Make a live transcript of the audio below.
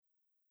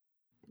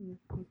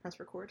Press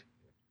record.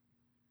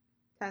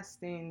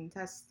 Testing.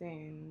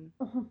 Testing.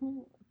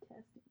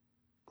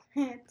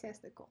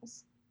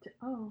 Testicles.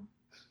 Oh.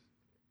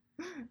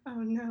 Oh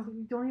no.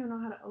 We don't even know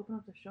how to open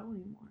up the show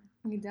anymore.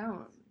 We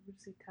don't. We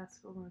just say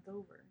testicles and it's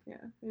over. Yeah.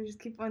 We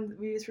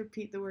just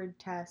repeat the word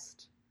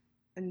test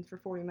and for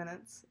 40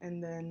 minutes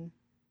and then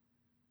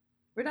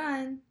we're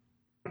done.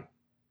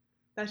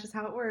 That's just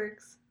how it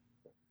works.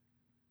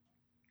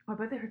 I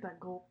bet they heard that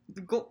gulp.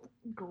 Gulp.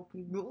 Gulp.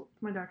 Gulp.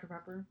 My Dr.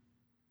 Pepper.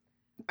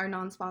 Our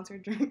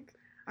non-sponsored drink.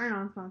 Our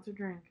non-sponsored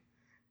drink.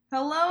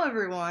 Hello,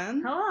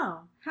 everyone. Hello.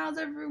 How's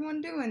everyone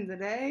doing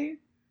today?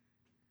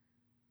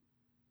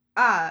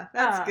 Ah,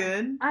 that's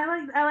good.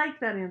 I like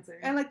that answer.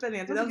 I like that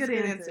answer. That was a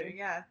good answer.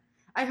 Yeah.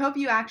 I hope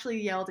you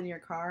actually yelled in your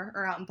car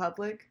or out in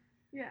public.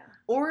 Yeah.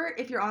 Or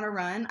if you're on a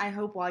run, I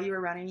hope while you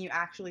were running you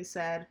actually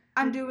said,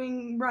 I'm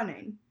doing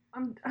running.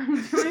 I'm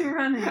doing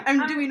running.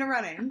 I'm doing a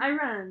running. I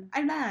run.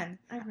 I ran.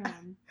 I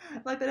ran.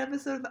 Like that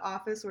episode of The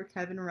Office where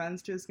Kevin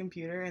runs to his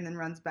computer and then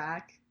runs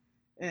back.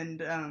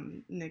 And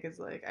Nick is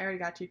like, I already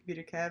got to your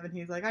computer, Kev. And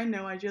he's like, I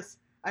know,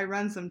 I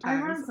run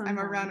sometimes. I'm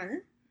a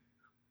runner.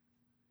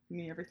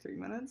 Me every 3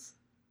 minutes.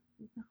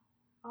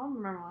 I don't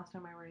remember last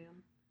time I ran.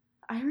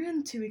 I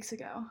ran 2 weeks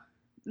ago.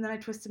 And then I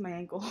twisted my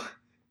ankle.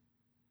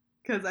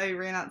 Because I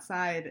ran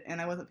outside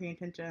and I wasn't paying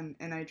attention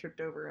and I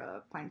tripped over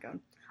a pine cone.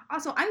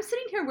 Also, I'm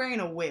sitting here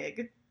wearing a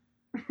wig.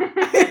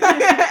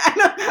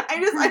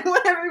 I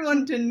want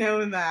everyone to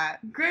know that.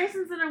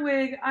 Grayson's in a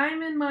wig.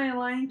 I'm in my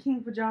Lion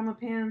King pajama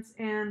pants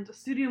and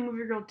Studio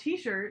Movie Girl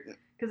t-shirt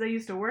because I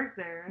used to work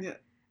there. Yeah.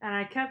 And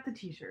I kept the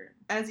t-shirt.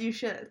 As you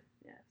should.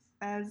 Yes.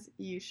 As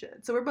you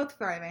should. So we're both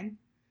thriving.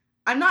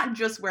 I'm not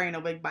just wearing a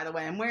wig, by the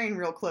way. I'm wearing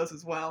real clothes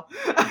as well.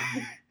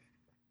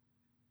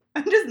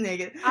 I'm just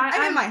naked.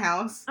 I'm in my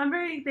house. I'm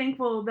very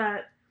thankful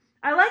that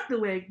I like the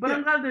wig, but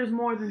I'm glad there's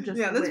more than just the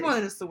wig. Yeah, there's more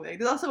than just the wig.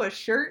 There's also a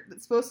shirt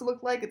that's supposed to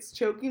look like it's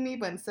choking me,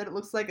 but instead it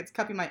looks like it's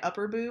cupping my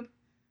upper boob.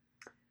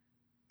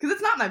 Because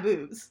it's not my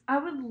boobs. I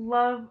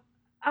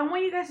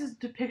want you guys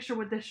to picture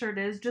what this shirt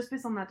is, just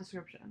based on that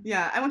description.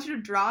 Yeah, I want you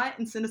to draw it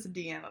and send us a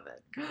DM of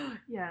it.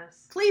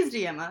 Yes. Please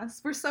DM us.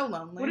 We're so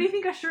lonely. What do you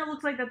think a shirt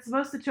looks like that's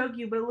supposed to choke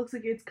you, but it looks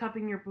like it's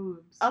cupping your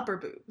boobs? Upper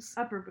boobs.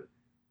 Upper boobs.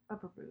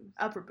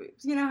 Upper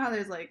boobs. You know how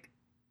there's like,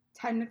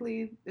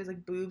 technically, there's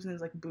like boobs and there's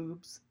like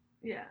boobs?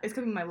 Yeah. It's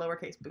cupping my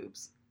lowercase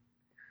boobs.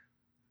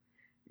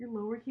 Your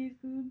lowercase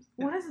boobs?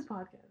 Yeah. What is this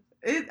podcast?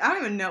 I don't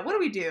even know. What do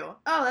we do?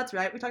 Oh, that's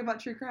right. We talk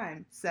about true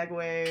crime.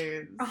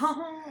 Segways.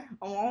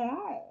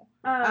 Oh,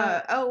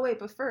 wait,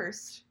 but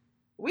first,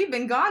 we've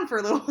been gone for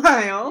a little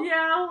while.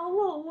 Yeah, a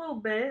little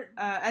bit.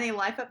 Any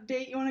life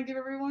update you want to give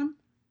everyone?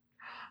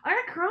 I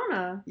got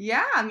corona.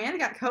 Yeah, Amanda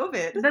got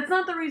COVID. That's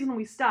not the reason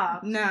we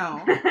stopped.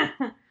 No.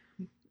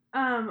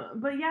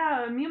 But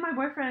yeah, me and my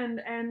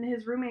boyfriend and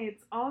his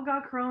roommates all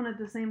got corona at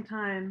the same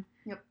time.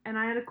 Yep. And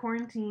I had to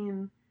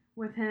quarantine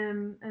with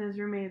him and his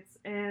roommates,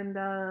 and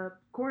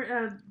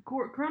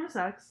corona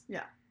sucks.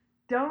 Yeah.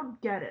 Don't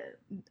get it.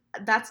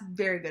 That's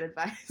very good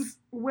advice.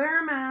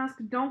 Wear a mask.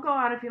 Don't go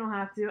out if you don't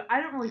have to. I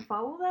don't really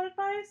follow that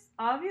advice,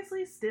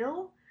 obviously,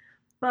 still.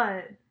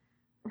 But,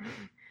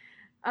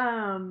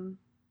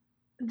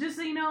 just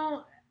so you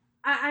know,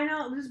 I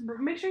know, just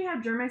make sure you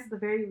have Germ-X at the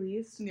very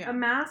least. Yeah. A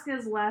mask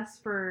is less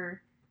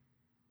for,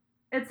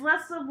 it's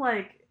less of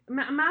like,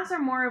 masks are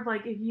more of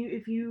like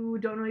if you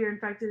don't know you're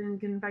infected and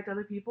can infect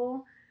other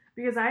people.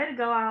 Because I had to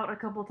go out a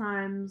couple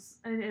times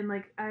and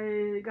like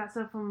I got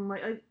stuff from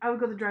like I would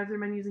go to drive-thru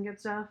menus and get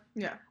stuff.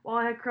 Yeah. While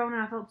I had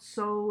corona, I felt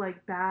so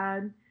like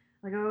bad.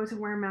 Like I always had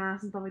to wear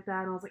masks and stuff like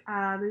that, and I was like,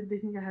 they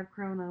think I have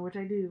corona, which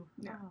I do.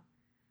 Yeah.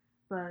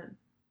 But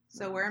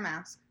so wear a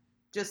mask.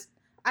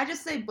 I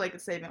just say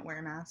blanket statement, wear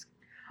a mask.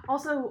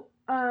 Also,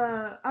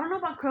 I don't know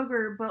about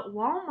Kroger, but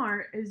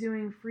Walmart is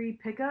doing free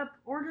pickup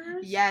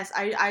orders. Yes,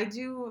 I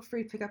do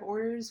free pickup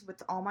orders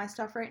with all my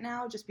stuff right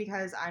now, just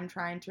because I'm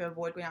trying to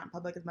avoid going out in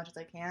public as much as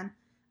I can.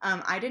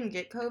 I didn't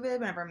get COVID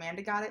whenever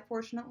Amanda got it,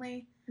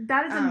 fortunately.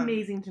 That is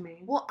amazing to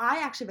me. Well, I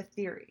actually have a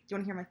theory. Do you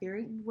want to hear my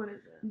theory? What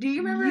is it? Do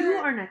you remember? You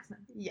are next,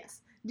 man.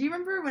 Yes. Do you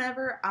remember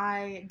whenever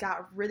I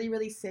got really,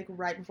 really sick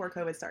right before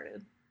COVID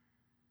started?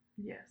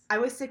 Yes. I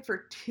was sick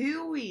for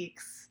 2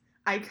 weeks.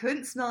 I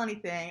couldn't smell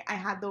anything. I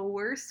had the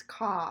worst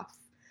cough.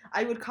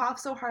 I would cough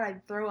so hard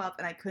I'd throw up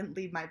and I couldn't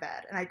leave my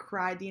bed. And I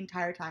cried the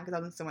entire time because I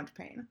was in so much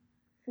pain.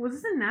 Was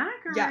this a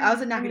NAC? Or yeah, I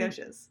was in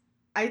Nacogdoches.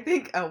 I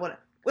think,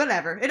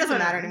 whatever. It doesn't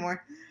matter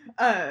anymore.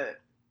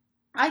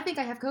 I think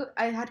I had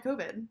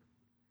COVID.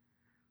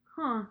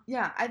 Huh.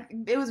 Yeah,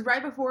 it was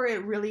right before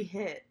it really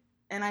hit.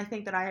 And I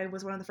think that I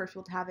was one of the first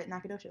people to have it in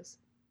Nacogdoches.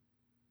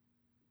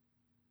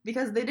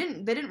 Because they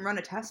didn't run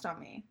a test on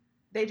me.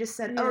 They just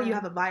said, oh, you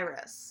have a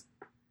virus.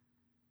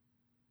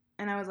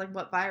 And I was like,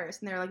 what virus?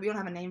 And they were like, we don't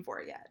have a name for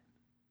it yet.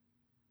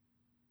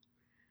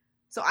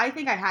 So I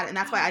think I had it, and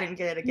that's why I didn't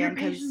get it again.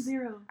 You're patient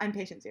zero. I'm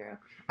patient zero.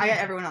 I got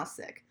everyone else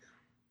sick.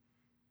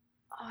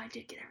 Oh, I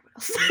did get everyone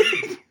else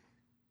sick.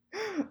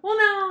 Well,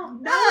 no.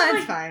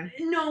 That's fine.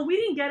 No, we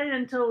didn't get it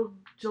until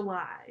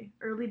July.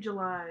 Early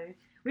July.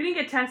 We didn't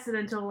get tested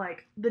until,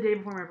 like, the day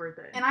before my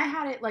birthday. And I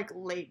had it, like,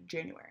 late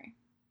January.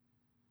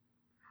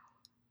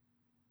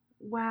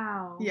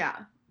 Wow.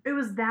 Yeah. It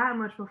was that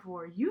much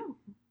before. You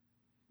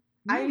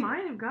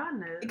might have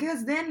gotten it.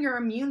 Because then you're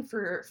immune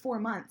for 4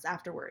 months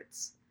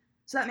afterwards.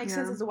 So that makes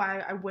sense as to why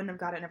I wouldn't have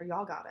got it whenever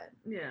y'all got it.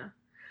 Yeah.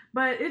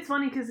 But it's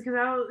funny because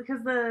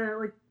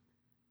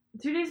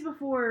 2 days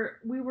before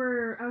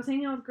I was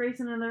hanging out with Grace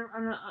and another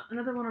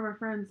one of our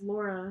friends,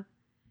 Laura,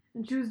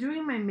 and she was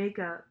doing my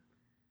makeup,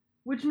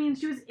 which means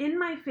she was in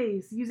my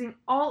face using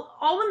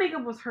all the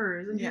makeup was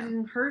hers and she was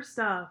using her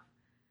stuff,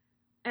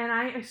 and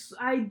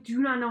I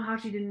do not know how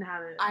she didn't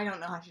have it. I don't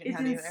know how she didn't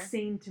have it either. It's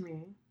insane to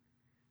me.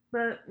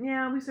 But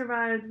yeah, we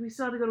survived. We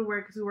still had to go to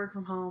work because we work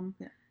from home.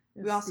 Yeah.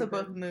 We also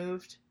both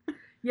moved.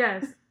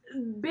 Yes.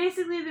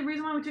 Basically, the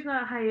reason why we took a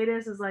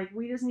hiatus is, like,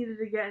 we just needed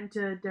to get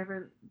into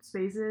different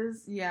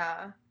spaces.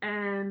 Yeah.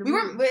 And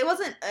it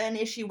wasn't an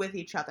issue with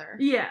each other.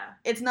 Yeah.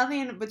 It's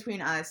nothing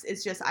between us.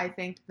 It's just, I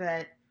think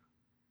that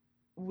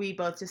we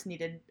both just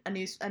needed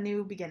a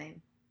new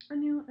beginning. A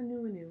new.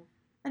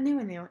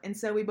 And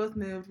so we both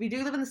moved. We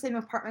do live in the same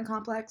apartment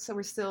complex, so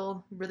we're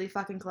still really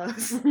fucking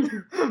close.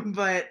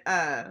 But,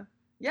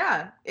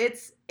 yeah,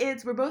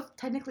 we're both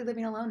technically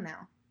living alone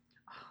now.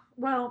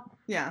 Well.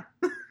 Yeah.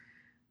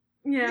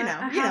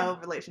 Yeah. You know,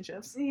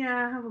 relationships.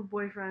 Yeah, I have a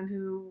boyfriend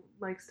who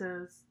likes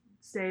to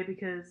stay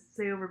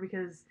over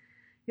because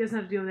he doesn't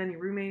have to deal with any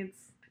roommates.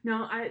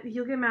 No,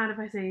 he'll get mad if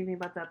I say anything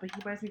about that, but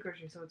he buys me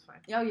groceries, so it's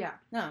fine. Oh yeah,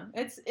 no,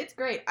 it's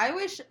great. I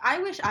wish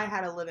I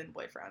had a live-in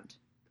boyfriend.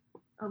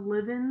 A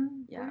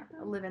live-in? Yeah,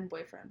 boyfriend? A live-in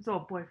boyfriend. So a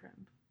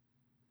boyfriend.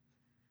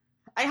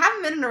 I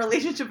haven't been in a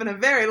relationship in a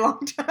very long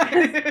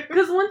time.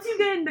 Because once you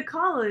get into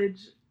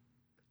college,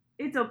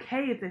 it's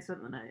okay if they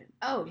spend the night.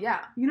 Oh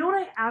yeah. You know what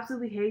I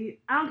absolutely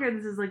hate? I don't care if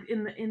this is, like,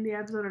 in the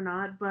episode or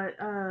not, but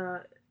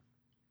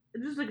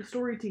just like a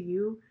story to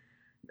you.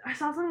 I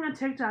saw something on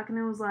TikTok and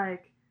it was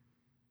like,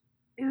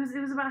 it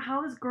was about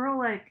how this girl,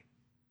 like,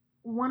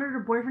 wanted her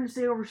boyfriend to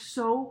stay over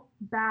so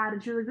bad,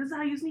 and she was like, this is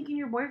how you sneak in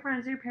your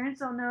boyfriend so your parents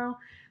don't know.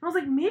 And I was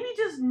like, maybe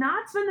just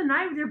not spend the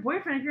night with your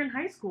boyfriend if you're in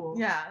high school.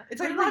 Yeah, it's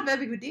like not a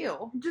big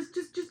deal. Just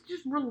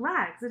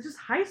relax. It's just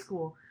high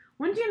school.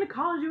 Once you get into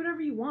college, do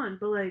whatever you want,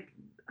 but, like,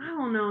 I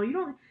don't know.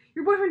 Your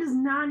boyfriend does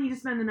not need to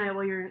spend the night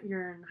while you're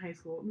in high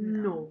school.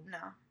 No.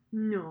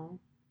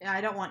 Yeah,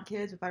 I don't want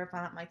kids. If I ever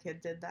found out my kid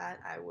did that,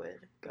 I would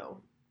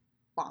go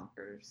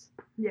bonkers.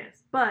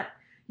 Yes, but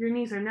your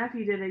niece or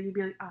nephew did it, you'd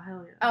be like, oh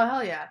hell yeah. Oh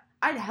hell yeah.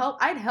 I'd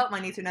help my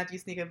niece or nephew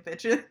sneak in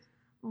bitches.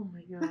 Oh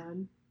my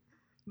god.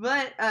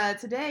 But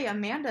today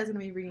Amanda's gonna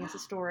be reading us a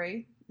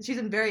story. She's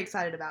been very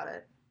excited about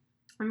it.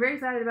 I'm very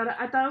excited about it.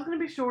 I thought it was gonna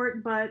be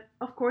short, but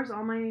of course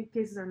all my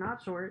cases are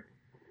not short.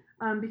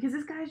 Because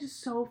this guy is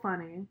just so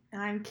funny.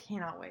 And I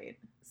cannot wait.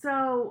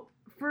 So,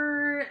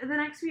 for the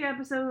next few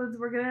episodes,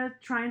 we're going to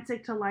try and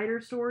stick to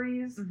lighter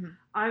stories. Mm-hmm.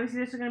 Obviously,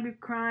 there's still going to be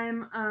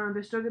crime.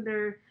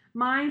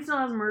 Mine still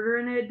has murder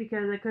in it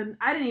because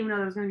I didn't even know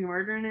there was going to be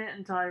murder in it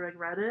until I, like,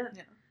 read it.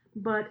 Yeah.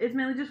 But it's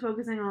mainly just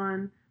focusing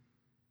on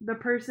the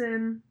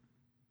person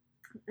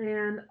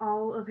and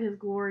all of his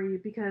glory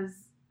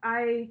because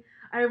I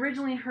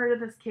originally heard of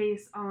this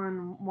case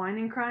on Wine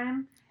and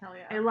Crime. Hell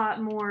yeah. A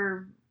lot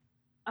more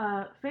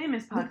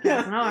famous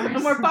podcast than ours. A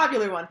more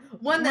popular one.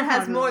 One that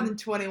has more than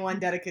 21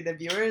 dedicated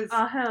viewers.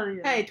 Oh, hell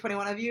yeah. Hey,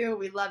 21 of you,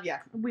 we love ya.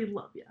 We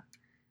love ya.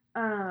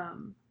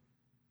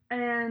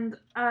 And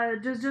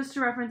just to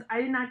reference,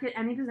 I did not get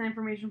any of this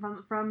information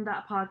from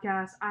that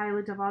podcast. I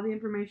looked up all the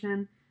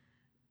information.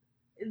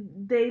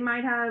 They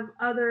might have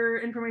other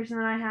information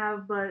than I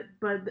have, but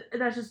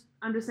that's just,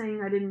 I'm just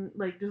saying I didn't,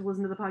 like, just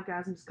listen to the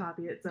podcast and just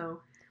copy it.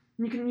 So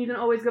you can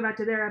always go back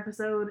to their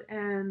episode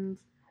and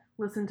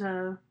listen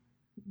to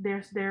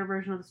their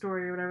version of the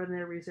story or whatever,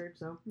 their research.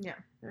 So yeah,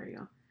 there you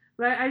go.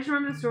 But I just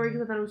remember the story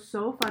because I thought it was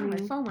so funny. My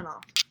phone went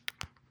off.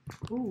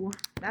 Ooh,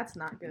 that's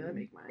not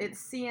good. It's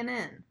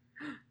CNN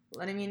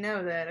letting me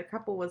know that a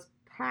couple was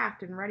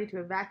packed and ready to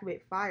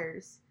evacuate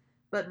fires,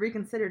 but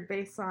reconsidered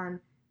based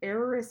on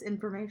erroneous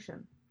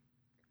information.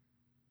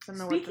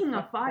 Speaking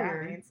of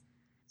fire,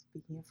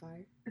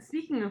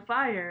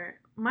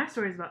 my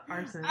story's about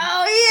arson.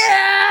 Oh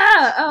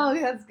yeah! Oh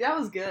yeah, that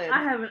was good.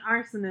 I have an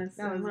arsonist.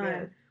 That was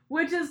good.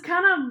 Which is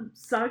kind of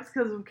sucks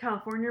because of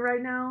California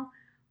right now,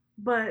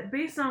 but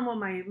based on what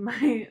my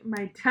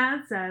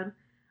dad said,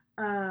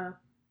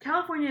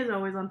 California is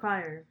always on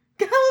fire.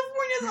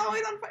 California's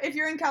always on fire. If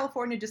you're in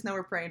California, just know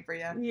we're praying for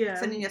you. Yeah,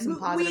 sending you some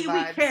positive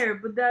vibes. We care,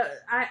 but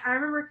I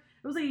remember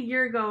it was like a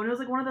year ago, and it was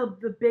like one of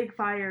the big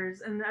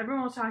fires, and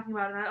everyone was talking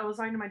about it. And I was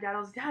talking to my dad. I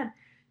was like, Dad,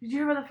 did you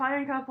hear about the fire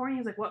in California?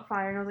 He's like, what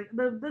fire? And I was like,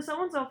 the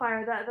so and so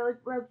fire. That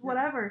like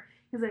whatever.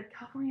 He's like,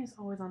 California is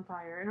always on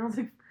fire, and I was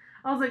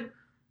like.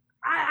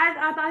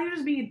 I thought he was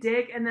just being a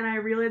dick, and then I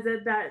realized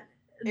that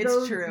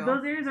it's true.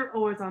 Those areas are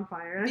always on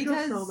fire, and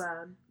I feel so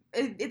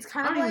bad. It's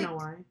kind of like, I don't even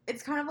know why.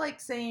 It's kind of like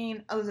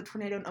saying, oh, there's a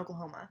tornado in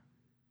Oklahoma.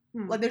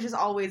 Like, there's just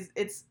always,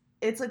 it's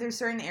like there's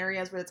certain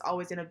areas where it's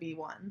always going to be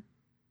one.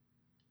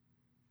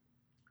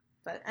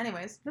 But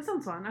anyways. That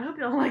sounds fun. I hope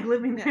y'all like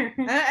living there.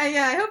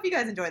 Yeah, I hope you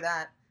guys enjoy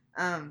that.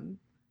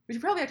 We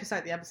should probably actually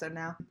start the episode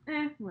now.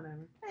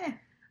 Whatever.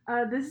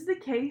 This is the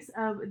case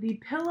of the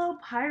Pillow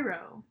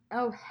Pyro.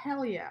 Oh,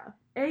 hell yeah.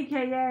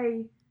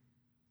 A.K.A.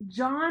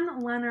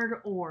 John Leonard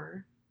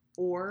Orr.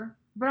 Orr?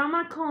 But I'm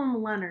not calling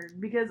him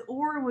Leonard, because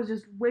Orr was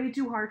just way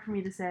too hard for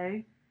me to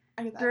say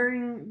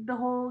during the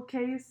whole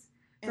case.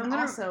 So and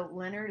also,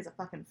 Leonard is a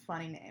fucking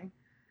funny name.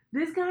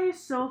 This guy is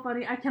so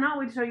funny. I cannot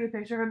wait to show you a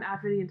picture of him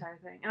after the entire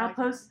thing. And I'll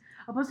post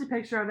a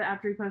picture of it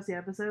after we post the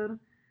episode.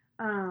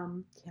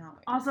 Cannot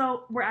wait.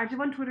 Also, we're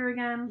active on Twitter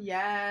again.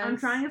 Yes. I'm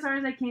trying as hard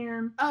as I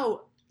can.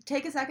 Oh,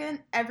 take a second.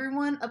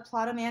 Everyone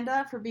applaud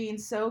Amanda for being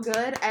so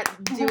good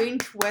at doing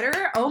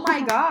Twitter. Oh my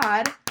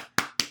god.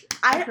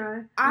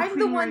 I'm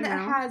the one that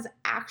has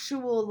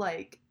actual,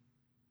 like,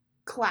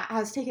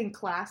 has taken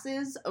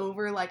classes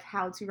over, like,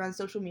 how to run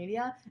social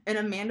media, and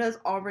Amanda's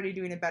already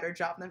doing a better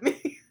job than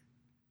me.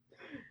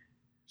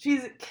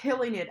 She's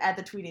killing it at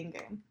the tweeting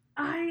game.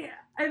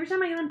 Every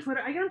time I get on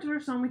Twitter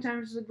so many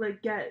times to,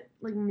 like, get,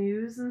 like,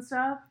 news and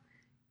stuff,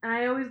 and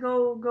I always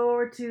go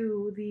over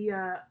to the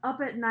Up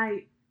at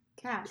Night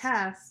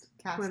Cast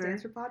Twitter.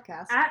 Stands for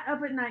podcast. At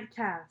Up at Night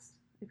Cast.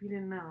 If you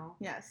didn't know.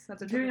 Yes,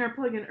 that's a doing our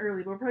plug-in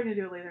early, but we're probably going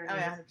to do it later. Oh,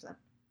 yeah,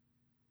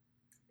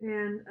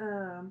 100%.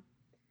 And,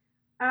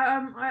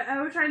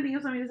 I was trying to think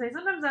of something to say.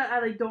 Sometimes I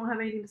like, don't have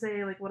anything to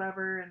say, like,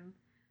 whatever, and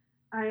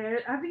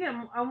I have to get,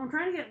 I want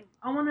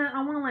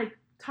to, like,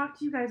 talk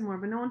to you guys more,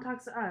 but no one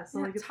talks to us, so,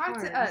 like, it's talk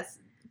hard. to us.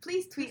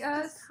 Please tweet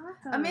us.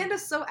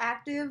 Amanda's so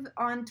active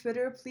on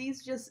Twitter.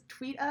 Please just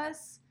tweet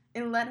us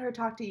and let her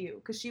talk to you,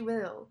 because she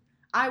will.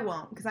 I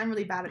won't, because I'm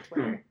really bad at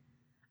Twitter.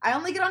 I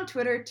only get on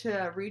Twitter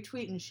to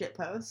retweet and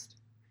shitpost.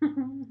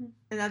 And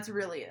that's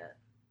really it.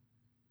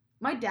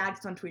 My dad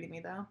keeps on tweeting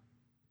me, though.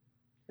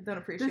 I don't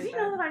appreciate that. Does he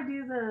know that I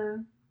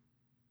do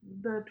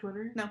the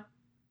Twitter? No.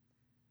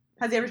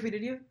 Has he ever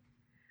tweeted you?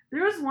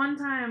 There was one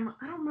time,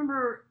 I don't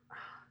remember,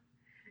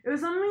 it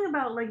was something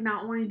about, like,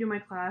 not wanting to do my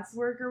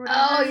classwork or whatever.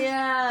 Oh,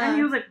 yeah. And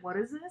he was like, what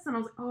is this? And I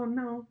was like, oh,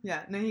 no.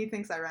 Yeah, no, he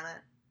thinks I run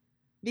it.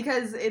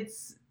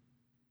 Because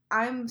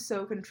I'm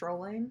so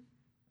controlling.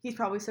 He's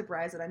probably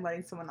surprised that I'm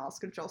letting someone else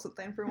control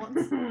something for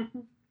once.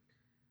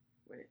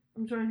 Wait,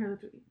 I'm trying to hear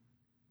the tweet.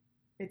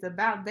 It's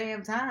about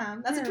damn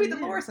time. That's a tweet that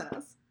Laura sent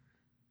us.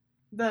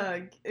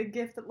 The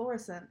gift that Laura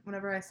sent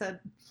whenever I said,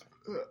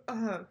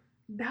 that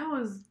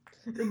was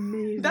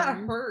amazing. That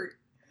hurt.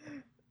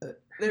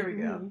 There we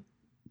go.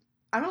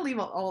 I'm going to leave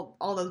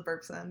all those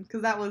burps in,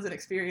 because that was an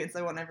experience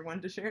I want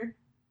everyone to share.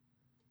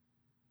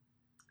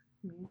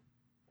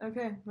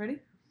 Okay, ready?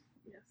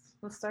 Yes.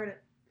 Let's start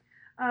it.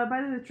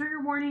 By the way, the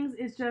trigger warnings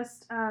is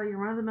just your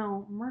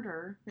run-of-the-mill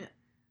murder. Yeah.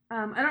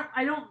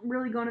 I don't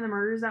really go into the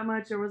murders that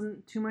much. There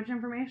wasn't too much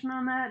information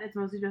on that. It's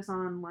mostly just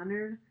on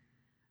Leonard.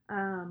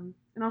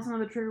 And also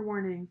another trigger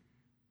warning.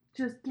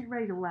 Just get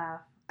ready to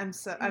laugh. I'm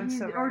so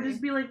ready. Or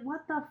just be like,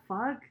 what the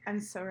fuck? I'm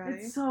so ready.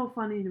 It's so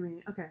funny to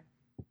me. Okay.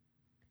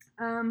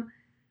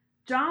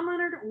 John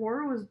Leonard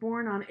Orr was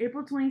born on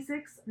April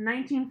 26,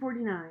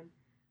 1949.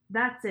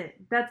 That's it.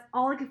 That's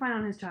all I could find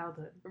on his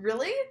childhood.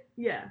 Really?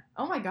 Yeah.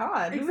 Oh my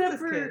god. Who is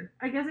this kid?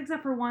 I guess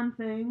except for one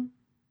thing.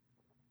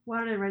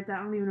 Why did I write that?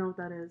 I don't even know what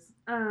that is.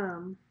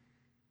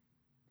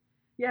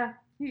 Yeah.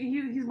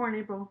 He's born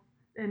in April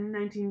in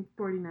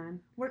 1949.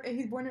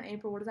 He's born in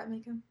April. What does that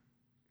make him?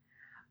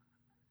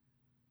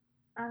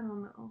 I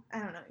don't know. I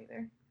don't know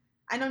either.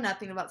 I know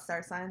nothing about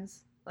star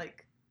signs.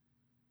 Like,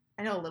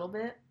 I know a little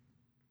bit,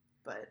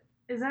 but...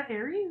 Is that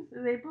Aries?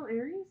 Is April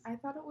Aries? I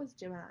thought it was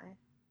Gemini.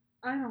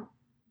 I don't...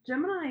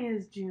 Gemini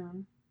is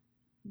June.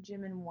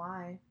 Jim and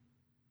Y.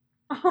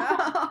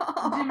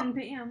 Oh. Jim and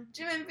Pam.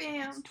 Jim and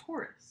Pam. It's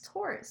Taurus.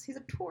 Taurus. He's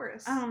a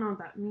Taurus. I don't know what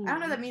that means. I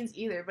don't know what that means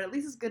either, but at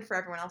least it's good for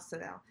everyone else to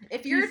know.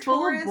 If you're he's a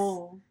Taurus,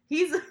 full of bull.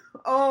 He's...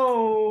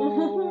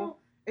 Oh.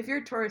 If you're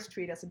a Taurus,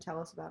 tweet us and tell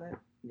us about it.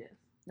 Yes.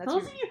 Tell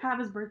us if you have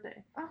his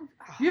birthday. Oh.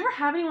 If you ever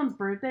have anyone's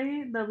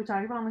birthday that we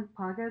talk about on the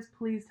podcast,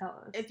 please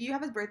tell us. If you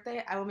have his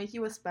birthday, I will make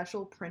you a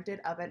special printed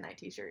Up at Night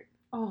t-shirt.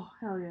 Oh,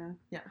 hell yeah.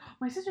 Yeah.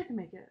 My sister can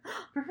make it.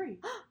 For free.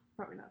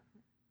 Probably not.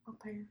 I'll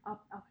pay her. I'll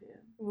pay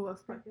it.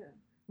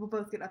 We'll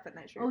both get Up at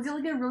Night shirts. I'll get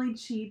like a really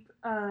cheap,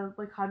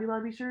 like Hobby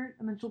Lobby shirt,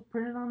 and then she'll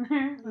print it on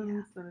there.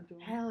 Yeah. Send it to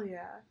her. Hell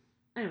yeah.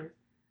 Anyways,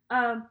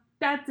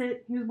 that's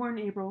it. He was born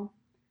in April.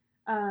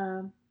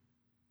 I'm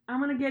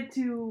gonna get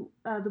to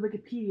the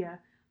Wikipedia.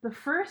 The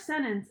first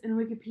sentence in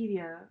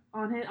Wikipedia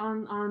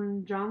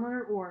on John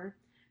Leonard Orr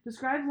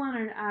describes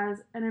Leonard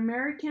as an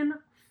American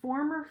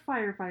former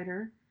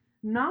firefighter,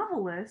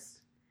 novelist,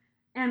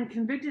 and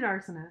convicted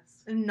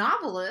arsonist.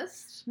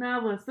 Novelist?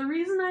 Novelist. The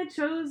reason I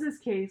chose this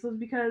case was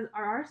because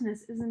our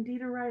arsonist is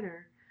indeed a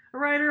writer. A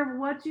writer of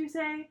what you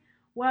say?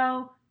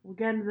 Well, we'll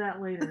get into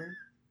that later.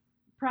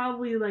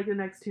 Probably like the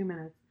next 2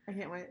 minutes. I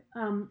can't wait.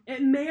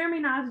 It may or may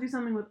not have to do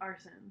something with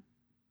arson.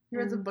 He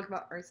writes a book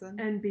about arson.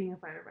 And being a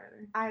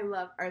firefighter. I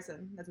love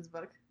arson. That's his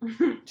book.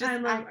 I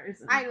love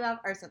arson. I love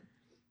arson.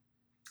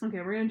 Okay,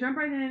 we're going to jump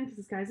right in because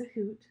this guy's a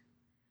hoot.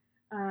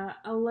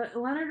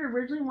 Leonard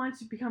originally wanted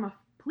to become a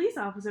police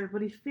officer,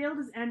 but he failed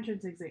his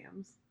entrance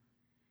exams.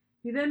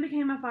 He then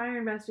became a fire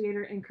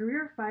investigator and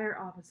career fire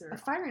officer. A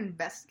fire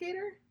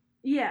investigator?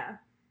 Yeah,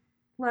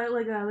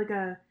 like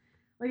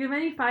if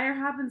any fire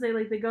happens,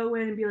 they go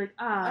in and be like,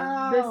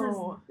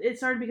 it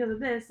started because of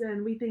this,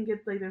 and we think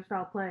it's like there's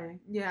foul play.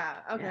 Yeah.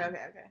 Okay.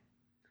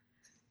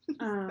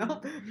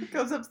 It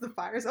goes up to the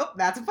fires. Oh,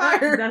 that's a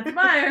fire. That's a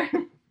fire.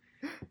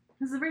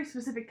 This is a very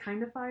specific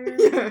kind of fire.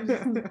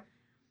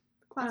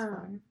 Class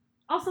fire.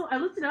 Also, I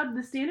looked it up.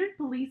 The standard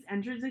police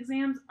entrance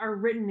exams are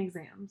written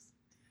exams,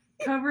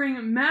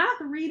 covering math,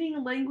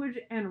 reading, language,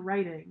 and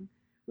writing,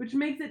 which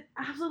makes it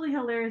absolutely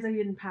hilarious that he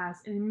didn't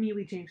pass and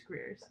immediately changed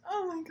careers.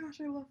 Oh my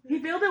gosh, I love it. He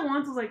failed it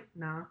once. I was like,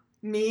 nah.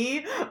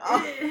 Me?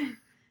 Oh.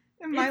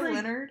 Am I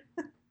Leonard?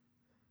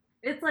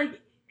 It's kind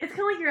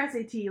of like your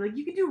SAT. Like,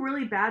 you could do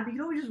really bad, but you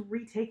can always just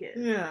retake it.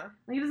 Yeah.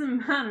 Like, it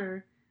doesn't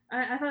matter.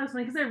 I thought it was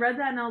funny because I read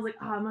that and I was like,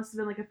 oh, it must have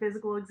been like a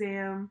physical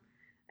exam.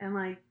 And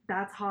like,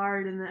 that's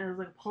hard. And then it was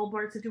like a Paul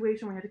Blart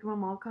situation where he had to come on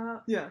Mall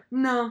Cop. Yeah.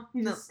 No,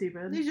 he's just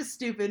stupid. He's just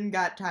stupid and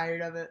got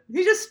tired of it.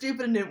 He's just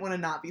stupid and didn't want to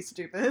not be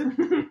stupid.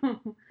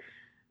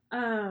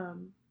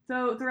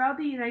 So throughout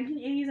the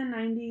 1980s and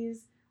 90s,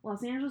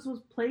 Los Angeles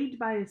was plagued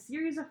by a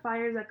series of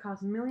fires that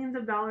cost millions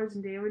of dollars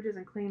in damages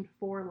and claimed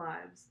 4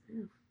 lives.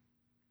 Oof.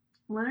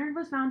 Leonard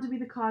was found to be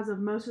the cause of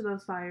most of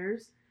those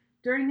fires.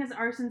 During his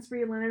arson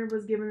spree, Leonard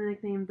was given the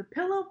nickname the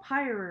Pillow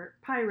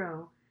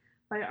Pyro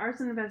by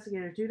arson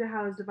investigators due to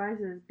how his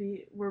devices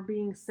were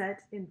being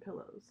set in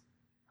pillows.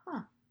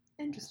 Huh.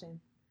 Interesting.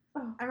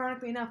 Oh.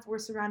 Ironically enough, we're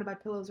surrounded by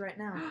pillows right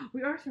now.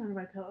 We are surrounded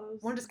by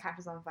pillows. One just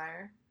catches on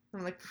fire.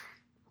 I'm like,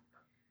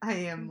 I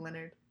am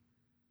Leonard.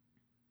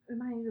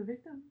 Am I the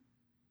victim?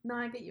 No,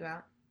 I get you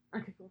out.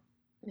 Okay, cool.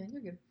 Yeah,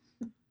 you're good.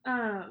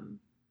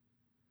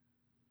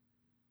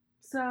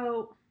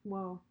 So,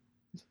 whoa.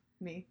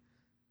 Me.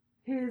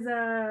 His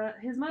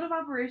mode of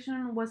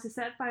operation was to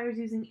set fires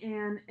using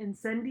an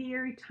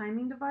incendiary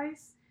timing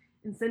device.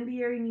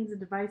 Incendiary means a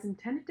device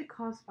intended to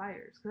cause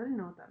fires, because I didn't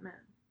know what that meant.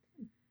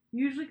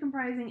 Usually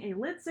comprising a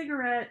lit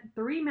cigarette,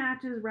 3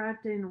 matches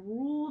wrapped in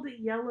ruled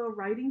yellow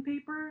writing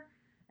paper,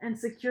 and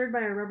secured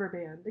by a rubber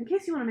band, in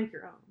case you want to make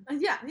your own.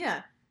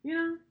 Yeah. You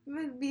know? It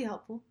would be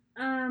helpful.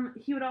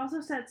 He would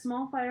also set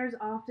small fires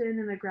often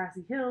in the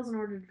grassy hills in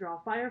order to draw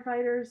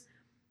firefighters,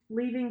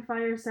 leaving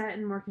fires set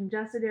in more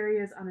congested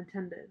areas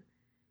unattended.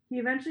 He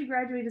eventually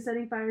graduated to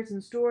setting fires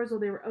in stores while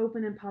they were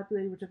open and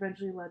populated, which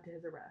eventually led to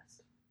his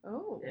arrest.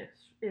 Oh.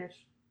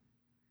 Ish.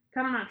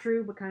 Kind of not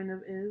true, but kind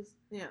of is.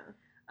 Yeah.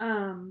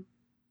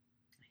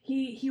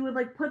 He would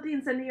like put the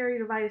incendiary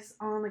device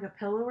on like a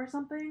pillow or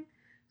something,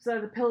 so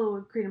that the pillow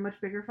would create a much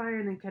bigger fire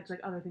and then catch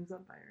like other things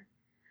on fire.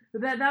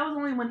 But that was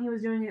only when he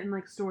was doing it in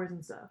like stores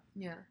and stuff.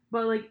 Yeah.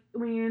 But like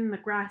when you're in the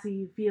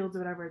grassy fields or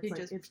whatever,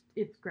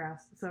 it's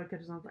grass, so it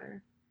catches on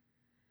fire.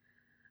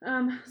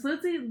 So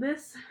let's see.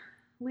 This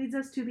leads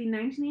us to the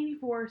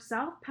 1984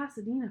 South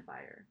Pasadena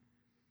fire.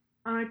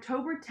 On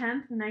October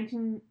 10th,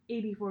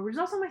 1984, which is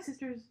also my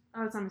sister's.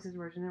 Oh, it's not my sister's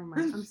version. Never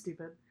mind. I'm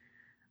stupid.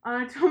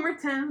 On October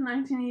 10th,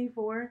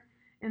 1984,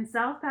 in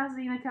South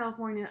Pasadena,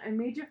 California, a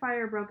major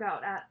fire broke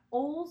out at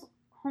Ol's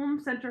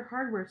Home Center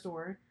hardware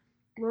store,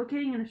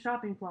 locating in a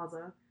shopping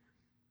plaza.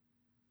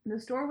 The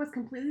store was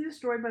completely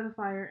destroyed by the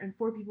fire, and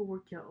 4 people were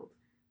killed.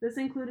 This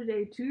included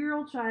a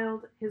 2-year-old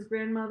child, his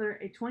grandmother,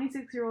 a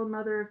 26-year-old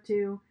mother of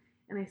 2,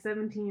 and a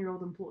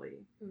 17-year-old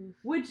employee.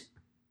 Which,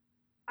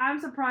 I'm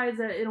surprised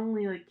that it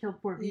only killed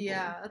 4 people.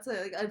 Yeah, that's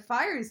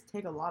fires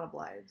take a lot of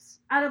lives.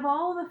 Out of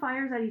all the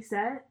fires that he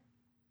set,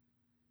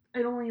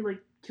 it only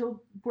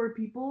killed 4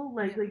 people.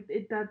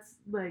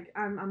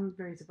 I'm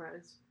very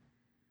surprised.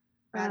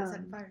 Bad at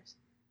setting fires.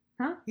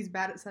 Huh? He's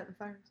bad at setting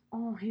fires.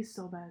 Oh, he's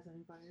so bad at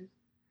setting fires.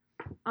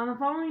 On the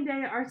following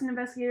day, arson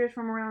investigators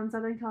from around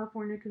Southern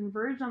California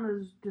converged on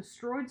the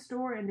destroyed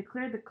store and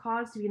declared the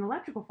cause to be an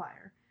electrical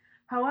fire.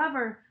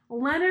 However,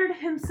 Leonard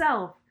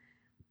himself,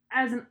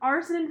 as an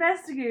arson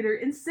investigator,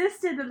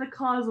 insisted that the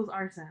cause was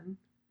arson.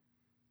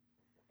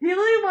 He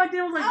literally walked in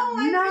and was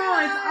like,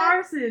 God. It's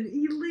arson.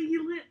 He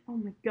oh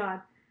my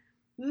God.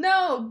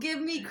 No, give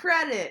me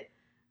credit.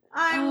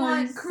 I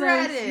want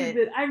credit.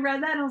 So I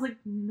read that and I was like,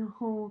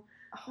 no.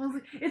 I was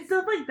like, it's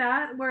stuff like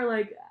that where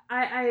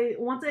I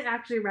once I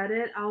actually read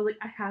it, I was like,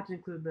 I have to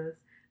include this.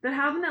 That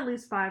happened at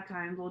least 5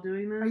 times while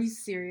doing this. Are you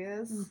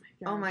serious?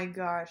 Oh my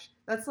gosh.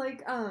 That's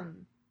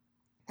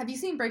have you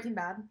seen Breaking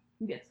Bad?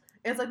 Yes.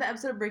 It's like the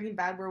episode of Breaking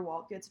Bad where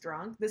Walt gets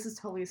drunk. This is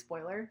totally a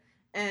spoiler.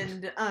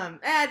 And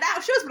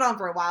that show's been on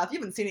for a while. If you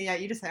haven't seen it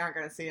yet, you just aren't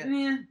gonna see it.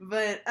 Yeah.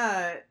 But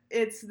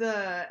it's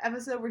the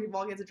episode where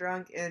Walt gets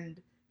drunk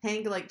and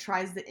Hank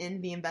tries to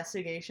end the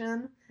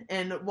investigation,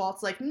 and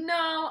Walt's like,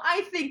 no,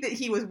 I think that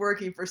he was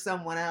working for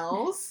someone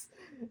else.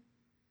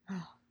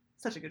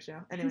 Such a good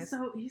show. Anyways.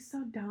 He's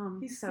so dumb.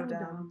 He's so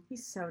dumb.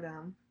 He's so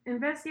dumb.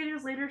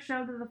 Investigators later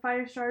showed that the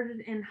fire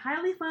started in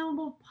highly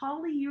flammable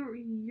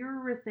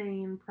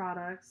polyurethane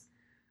products,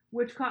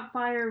 which caught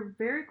fire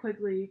very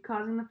quickly,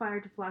 causing the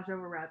fire to flash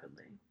over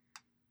rapidly.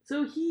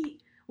 So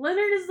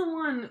Leonard is the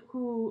one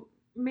who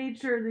made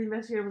sure the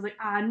investigator was like,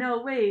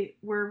 no, wait,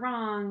 we're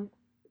wrong.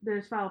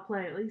 There's foul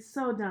play. He's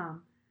so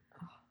dumb.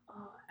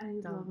 Oh, I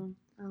love him.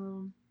 I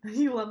love him.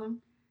 You love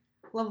him?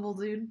 Lovable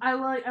dude. I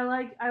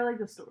like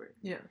the story.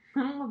 Yeah.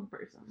 I don't love the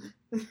person.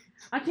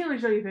 I can't wait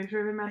to show you a picture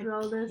of him after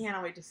all of this. I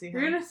cannot wait to see him.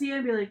 You're gonna see it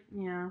and be like,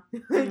 yeah.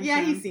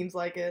 Yeah, he seems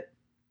like it.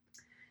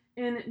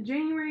 In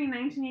January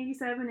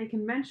 1987, a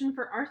convention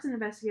for arson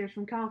investigators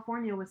from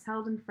California was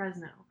held in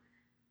Fresno.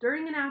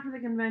 During and after the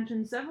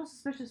convention, several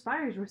suspicious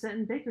fires were set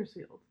in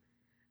Bakersfield.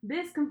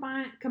 This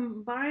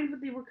combined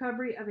with the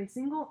recovery of a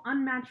single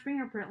unmatched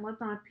fingerprint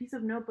left on a piece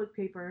of notebook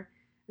paper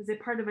as a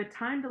part of a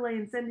time delay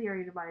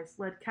incendiary device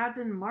led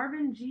Captain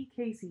Marvin G.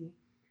 Casey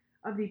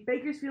of the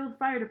Bakersfield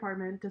Fire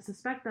Department to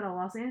suspect that a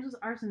Los Angeles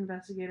arson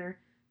investigator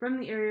from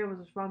the area was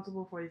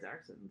responsible for these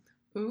arsons.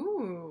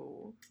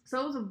 Ooh.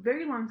 So it was a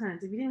very long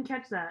sentence. If you didn't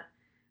catch that,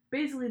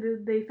 basically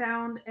they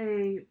found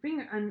an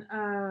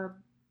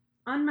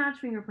unmatched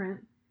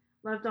fingerprint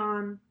left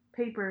on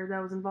paper that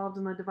was involved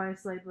in the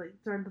device like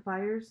started the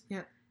fires.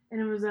 Yeah.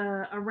 And it was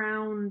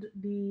around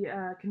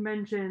the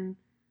convention.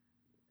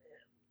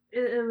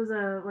 It was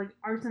a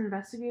arson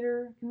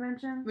investigator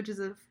convention, Which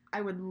is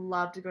I would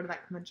love to go to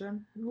that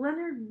convention.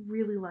 Leonard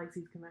really likes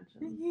these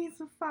conventions.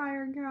 He's a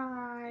fire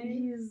guy.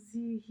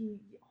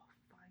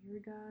 Fire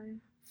guy.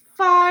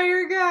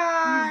 Fire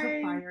guy. He's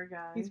the fire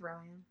guy. He's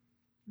Ryan.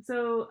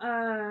 So,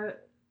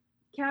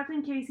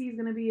 Captain Casey is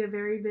going to be a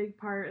very big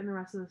part in the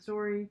rest of the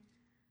story.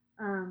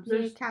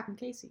 Captain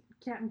Casey.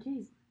 Captain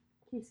Casey.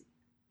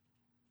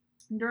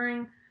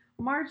 During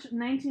March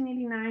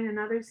 1989,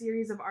 another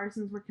series of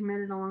arsons were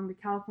committed along the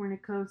California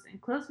coast in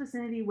close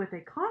vicinity with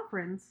a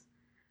conference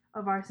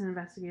of arson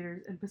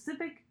investigators in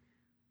Pacific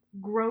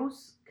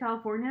Gross,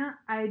 California.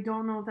 I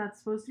don't know if that's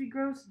supposed to be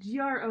gross.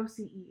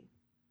 Groce.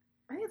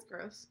 I think it's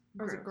gross.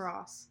 Or is it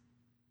Gross.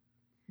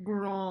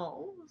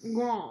 gross?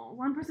 Gross.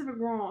 One Pacific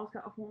Gross,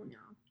 California.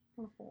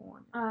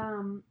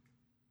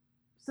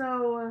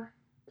 So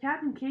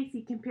Captain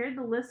Casey compared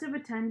the list of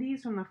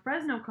attendees from the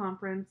Fresno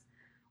conference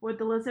with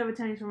the list of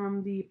attendees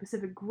from the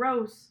Pacific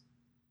Grove.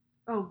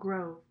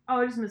 Oh,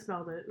 I just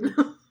misspelled it.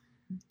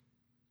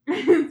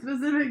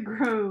 Pacific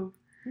Grove.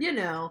 You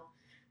know,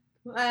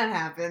 that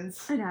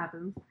happens. It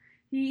happens.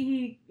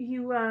 He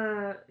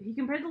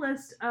compared the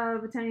list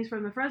of attendees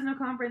from the Fresno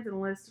conference and the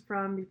list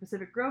from the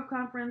Pacific Grove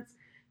conference.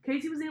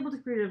 Casey was able to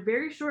create a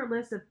very short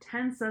list of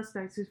 10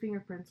 suspects whose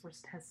fingerprints were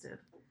tested.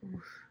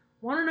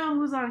 Want to know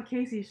who's on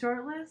Casey's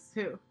short list?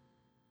 Who?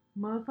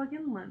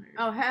 Motherfucking Leonard.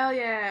 Oh, hell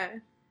yeah.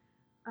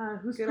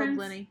 Good old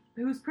Lenny.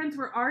 Whose prints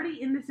were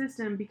already in the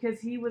system because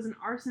he was an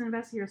arson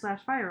investigator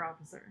 / fire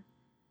officer.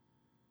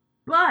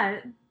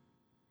 But,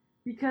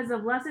 because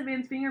of less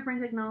advanced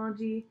fingerprint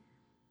technology,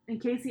 and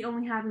Casey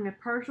only having a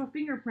partial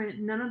fingerprint,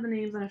 none of the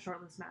names on his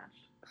shortlist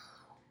matched.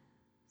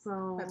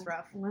 So, that's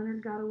rough.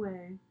 Leonard got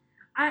away.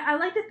 I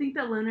like to think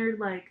that Leonard,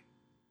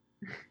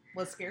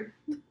 was scared?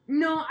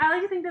 No, I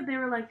like to think that they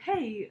were like,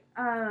 hey,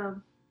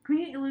 can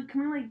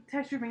we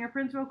test your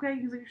fingerprints real quick?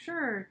 He's like,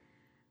 sure.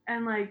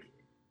 And,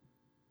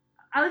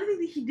 I like to think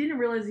that he didn't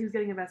realize he was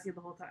getting investigated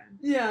the whole time.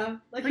 Yeah.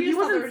 He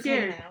wasn't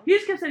scared. He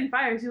just kept setting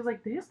fires. He was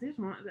like, they just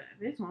want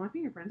my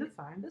fingerprints. It's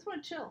fine. They just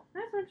want to chill.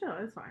 They just want to chill.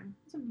 It's fine.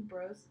 Some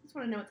bros. Just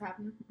want to know what's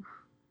happening.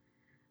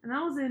 And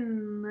that was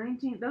in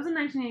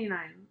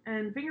 1989.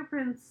 And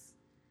fingerprints,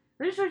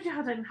 that just shows you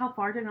how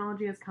far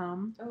technology has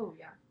come. Oh,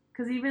 yeah.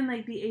 Because even, the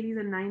 80s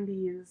and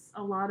 90s,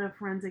 a lot of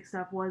forensic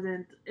stuff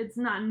it's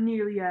not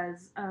nearly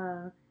as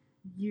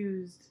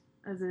used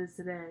as it is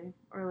today,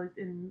 or,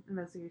 in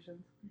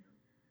investigations.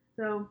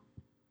 So,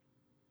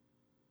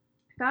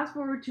 fast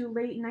forward to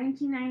late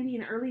 1990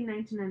 and early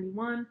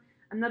 1991,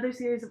 another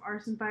series of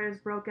arson fires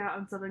broke out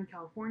in Southern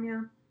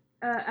California.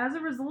 As a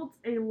result,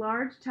 a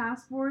large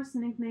task force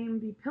nicknamed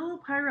the Pillow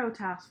Pyro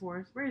Task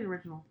Force, very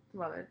original,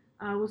 Love it,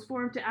 was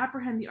formed to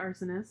apprehend the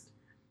arsonist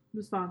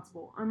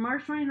responsible. On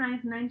March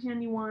 29th,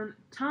 1991,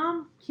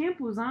 Tom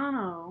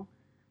Campuzano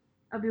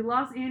of the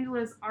Los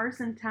Angeles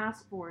Arson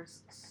Task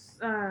Force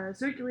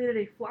circulated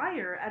a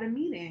flyer at a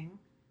meeting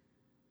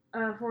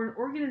for an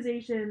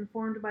organization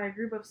formed by a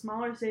group of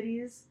smaller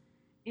cities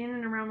in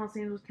and around Los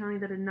Angeles County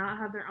that did not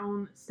have their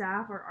own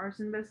staff or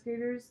arson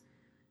investigators,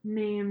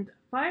 named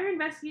Fire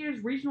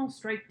Investigators Regional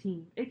Strike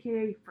Team,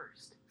 aka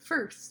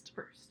First.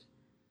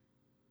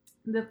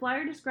 The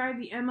flyer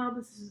described the MO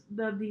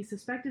of the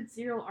suspected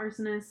serial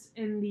arsonist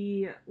in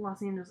the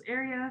Los Angeles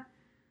area.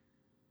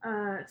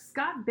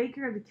 Scott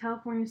Baker of the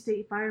California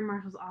State Fire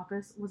Marshal's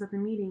Office was at the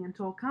meeting and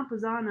told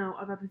Campuzano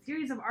about the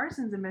series of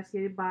arsons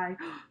investigated by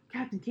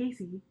Captain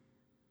Casey,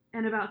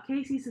 and about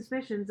Casey's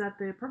suspicions that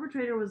the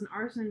perpetrator was an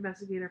arson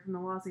investigator from the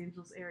Los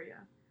Angeles area.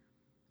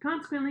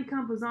 Consequently,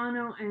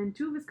 Campuzano and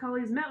two of his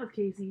colleagues met with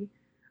Casey,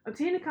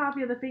 obtained a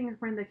copy of the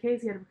fingerprint that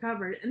Casey had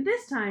recovered, and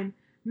this time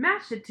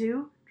matched it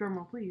to,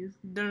 drumroll please,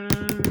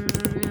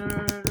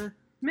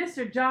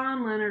 Mr.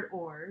 John Leonard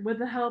Orr, with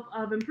the help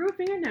of improved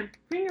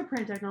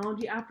fingerprint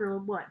technology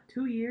after,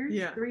 2 years?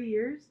 Yeah. 3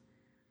 years?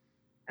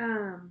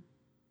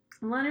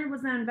 Leonard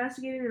was then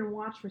investigated and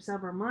watched for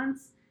several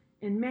months.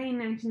 In May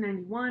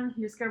 1991,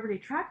 he discovered a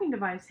tracking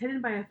device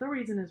hidden by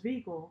authorities in his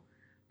vehicle,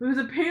 but was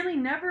apparently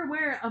never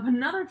aware of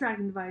another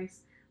tracking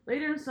device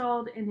later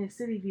installed in his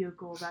city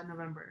vehicle that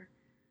November.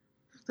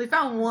 So he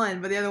found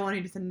one, but the other one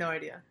he just had no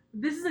idea.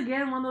 This is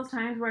again one of those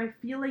times where I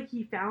feel like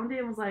he found it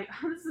and was like,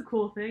 "Oh, this is a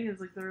cool thing," and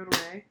like threw it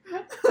away.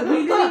 So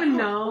he didn't even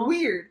know.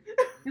 Weird.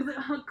 He's like,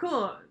 "Oh,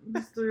 cool,"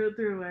 just threw it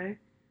away.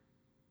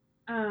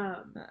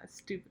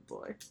 Stupid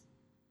boy.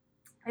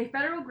 A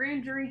federal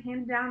grand jury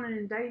handed down an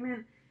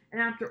indictment,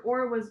 and after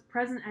Orr was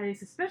present at a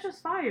suspicious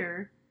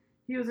fire,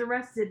 he was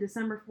arrested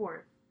December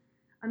 4th.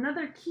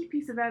 Another key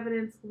piece of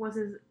evidence was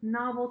his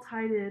novel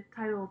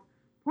titled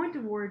Point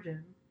of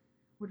Origin,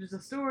 which is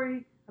a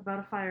story about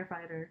a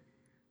firefighter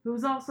who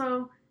was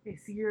also a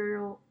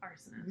serial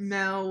arsonist.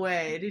 No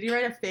way. Did he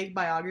write a fake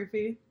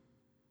biography?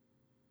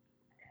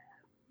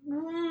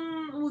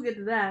 We'll get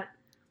to that.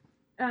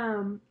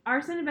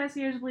 Arson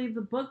investigators believe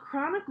the book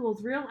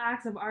chronicles real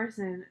acts of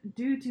arson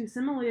due to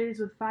similarities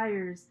with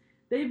fires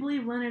they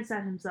believe Leonard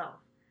set himself.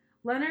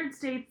 Leonard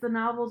states the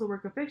novel is a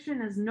work of fiction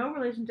and has no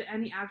relation to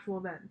any actual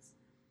events.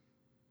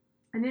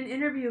 In an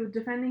interview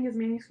defending his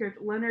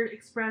manuscript, Leonard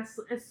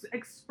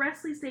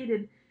expressly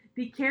stated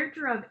the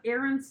character of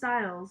Aaron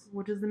Stiles,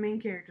 which is the main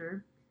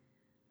character,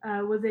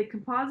 was a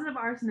composite of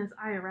arsonists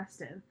I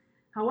arrested.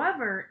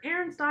 However,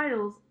 Aaron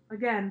Stiles,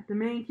 again, the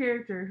main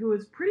character, who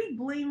is pretty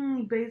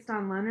blatantly based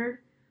on Leonard,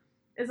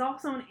 is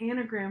also an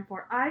anagram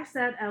for I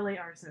said LA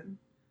arson.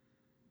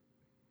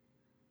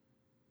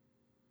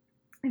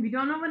 If you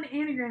don't know what an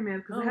anagram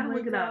is, because I had to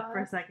look it up for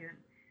a second.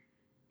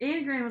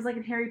 Anagram is like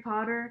in Harry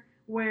Potter,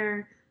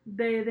 where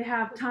they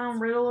have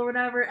Tom Riddle or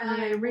whatever, and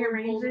then they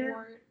rearrange it.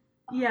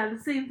 Yeah, the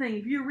same thing.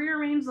 If you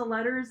rearrange the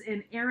letters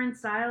in Aaron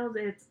Stiles,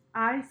 it's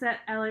I said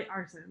LA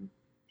arson.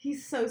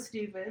 He's so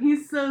stupid.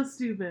 He's so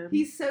stupid.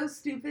 He's so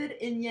stupid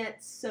and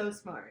yet so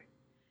smart.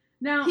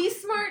 Now he's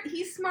smart.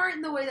 He's smart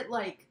in the way that,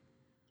 like,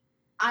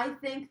 I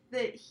think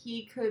that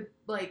he could,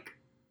 like,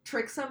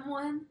 trick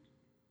someone,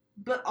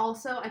 but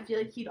also I feel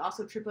like he'd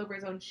also trip over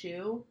his own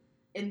shoe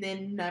and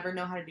then never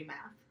know how to do math.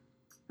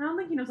 I don't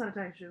think he knows how to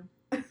tie a shoe.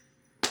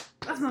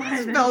 That's not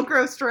These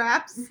Velcro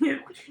straps.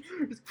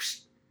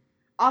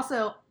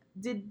 Also,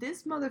 did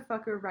this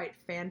motherfucker write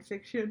fan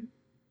fiction?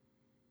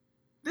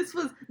 This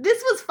was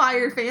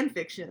fire fan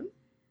fiction.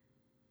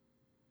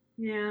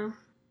 Yeah.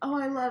 Oh,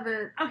 I love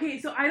it.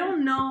 Okay, so I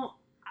don't know.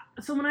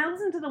 So when I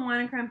listened to the Wine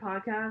and Crime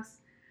podcast,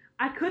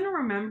 I couldn't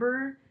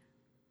remember.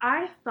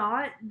 I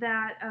thought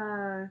that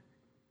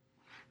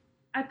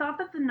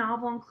the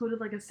novel included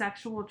like a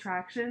sexual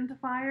attraction to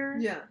fire.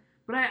 Yeah.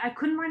 But I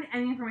couldn't find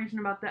any information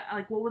about that,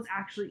 like what was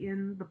actually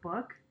in the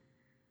book.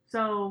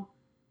 So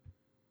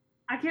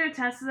I can't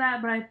attest to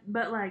that,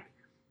 but like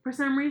for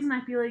some reason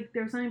I feel like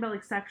there was something about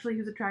like sexually he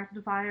was attracted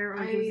to fire, or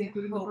like, he was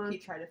included in the book. I hope he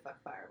tried to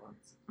fuck fire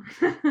once.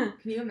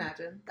 Can you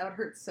imagine? That would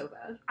hurt so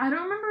bad. I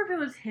don't remember if it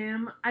was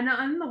him. I know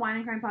in the Wine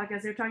and Crime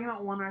podcast they were talking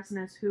about one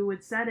arsonist who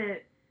would set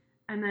it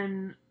and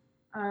then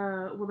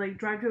would like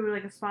drive to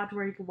like a spot to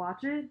where he could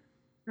watch it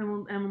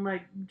and would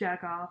like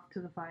jack off to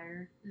the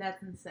fire.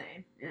 That's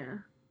insane. Yeah.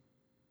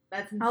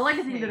 That's insane. I like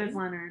to think that it's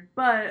Leonard,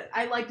 but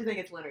I like to think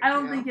it's Leonard. I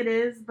don't think it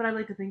is, but I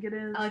like to think it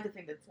is. I like to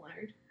think it's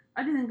Leonard.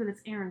 I do think that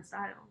it's Aaron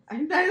Stiles. I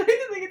like to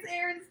think it's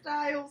Aaron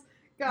Stiles.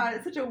 God,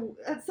 it's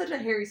such a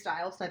Harry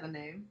Styles type of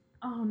name.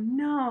 Oh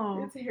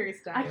no! It's Harry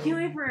Styles. I can't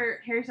wait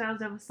for Harry Styles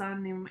to have a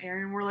son named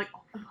Aaron. We're like,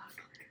 oh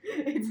fuck.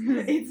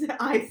 It's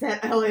I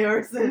said LA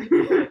arson.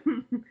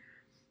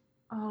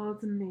 Oh,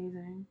 it's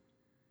amazing.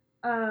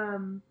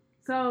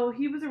 So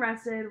he was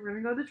arrested. We're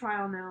gonna go to the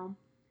trial now.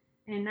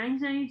 In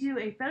 1992,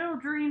 a federal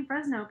jury in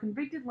Fresno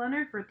convicted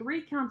Leonard for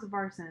 3 counts of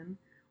arson,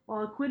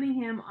 while acquitting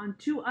him on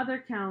 2 other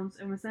counts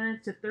and was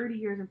sentenced to 30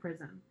 years in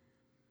prison.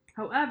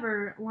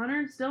 However,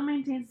 Leonard still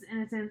maintains his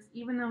innocence,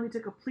 even though he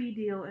took a plea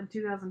deal in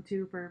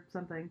 2002 for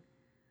something.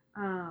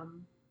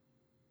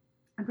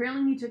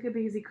 Apparently he took it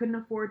because he couldn't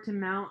afford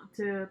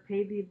to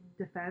pay the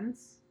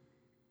defense,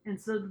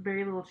 and still had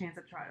very little chance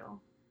at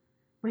trial.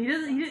 But he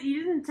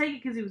didn't take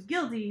it because he was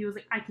guilty. He was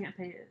like, I can't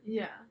pay it.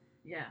 Yeah.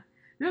 Yeah.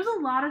 There's a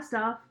lot of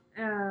stuff.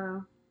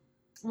 Well,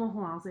 hold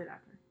on, I'll say it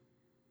after.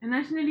 In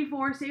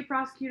 1984, state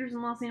prosecutors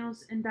in Los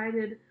Angeles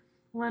indicted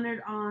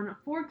Leonard on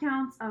 4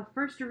 counts of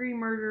first-degree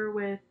murder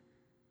with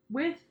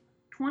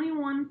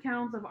 21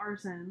 counts of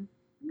arson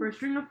for a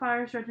string of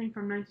fires stretching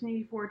from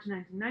 1984 to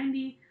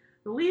 1990.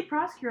 The lead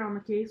prosecutor on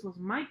the case was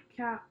Mike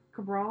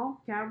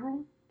Cabral. I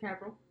think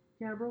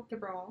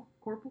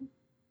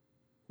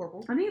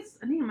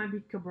it might be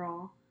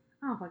Cabral.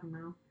 I don't fucking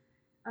know.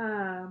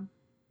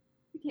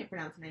 You can't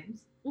pronounce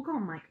names. We'll call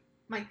him Mike.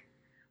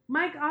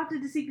 Mike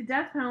opted to seek the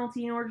death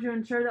penalty in order to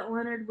ensure that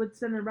Leonard would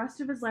spend the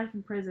rest of his life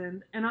in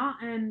prison. And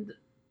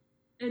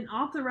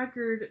off the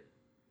record,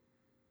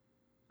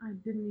 I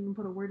didn't even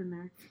put a word in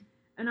there.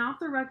 An off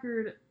the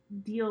record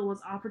deal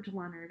was offered to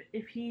Leonard.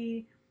 If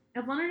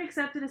Leonard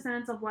accepted a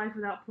sentence of life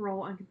without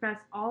parole and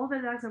confessed all of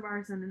his acts of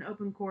arson in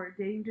open court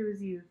dating to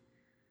his youth,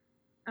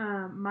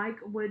 Mike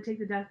would take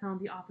the death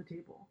penalty off the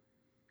table.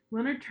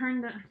 Leonard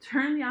turned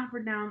the offer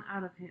down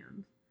out of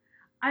hand.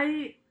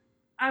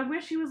 I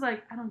wish he was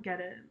like, I don't get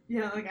it.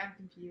 Yeah, like, I'm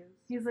confused.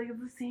 He's like, it's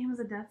the same as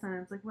a death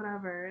sentence, like,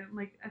 whatever. And,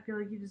 like, I feel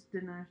like he just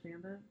didn't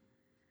understand it.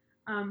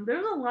 There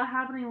was a lot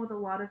happening with a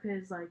lot of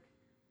his, like,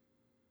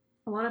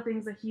 a lot of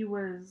things that he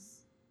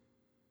was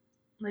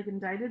like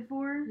indicted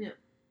for. Yep.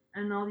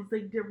 And all these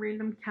like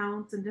random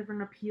counts and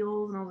different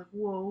appeals, and I was like,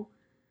 whoa.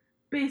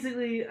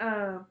 Basically,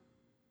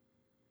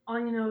 all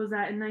you know is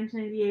that in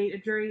 1988, a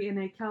jury in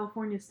a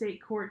California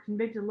state court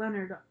convicted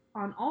Leonard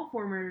on all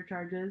 4 murder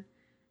charges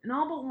and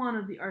all but 1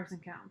 of the arson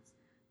counts.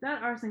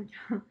 That arson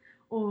count,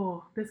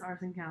 this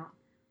arson count.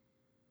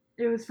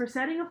 It was for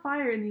setting a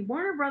fire in the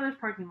Warner Brothers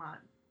parking lot.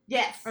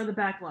 Yes. Or the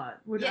back lot,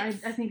 which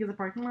yes. I think is a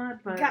parking lot,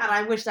 but... God,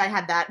 I wished I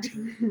had that.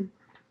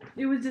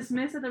 It was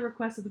dismissed at the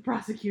request of the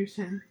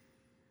prosecution.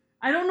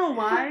 I don't know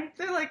why.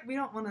 They're like, we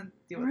don't want to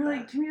deal with We're that.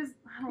 like, can we just...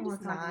 I don't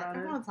want to talk about it.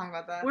 I don't want to talk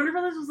about that. Warner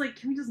Brothers was like,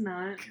 can we just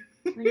not?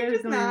 Can we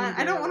just not?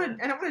 I don't want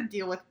to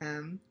deal with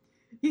him.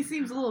 He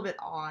seems a little bit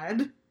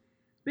odd.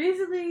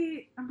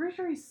 Basically, I'm pretty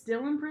sure he's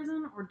still in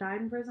prison or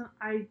died in prison.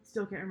 I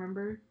still can't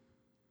remember.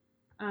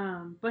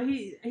 But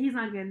he's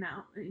not getting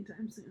out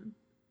anytime soon.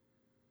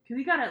 Because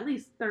he got at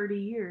least 30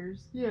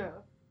 years. Yeah.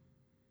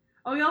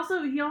 Oh, he also,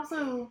 well,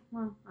 I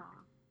don't know.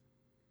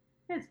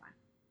 It's fine.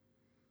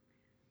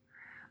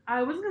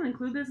 I wasn't going to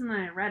include this, and then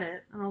I read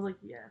it, and I was like,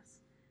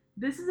 yes.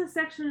 This is a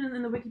section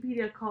in the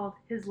Wikipedia called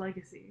His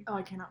Legacy. Oh,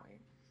 I cannot wait.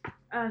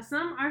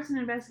 Some arson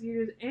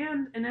investigators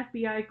and an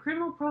FBI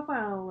criminal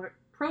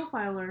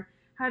profiler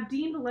have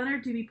deemed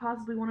Leonard to be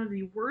possibly one of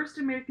the worst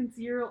American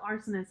serial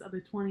arsonists of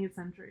the 20th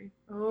century.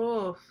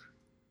 Oh.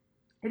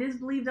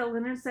 Jesus,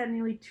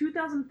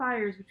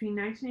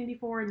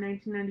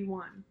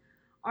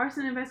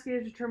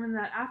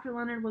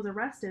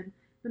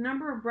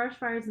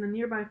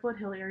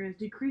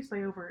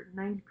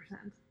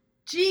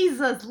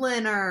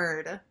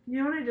 Leonard!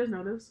 You know what I just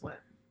noticed? What?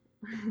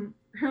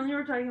 Earlier we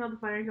were talking about the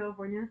fire in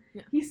California.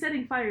 Yeah. He's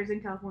setting fires in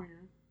California.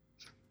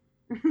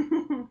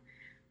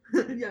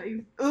 Yeah.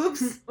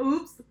 Oops.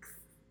 Oops.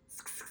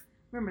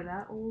 Remember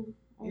that old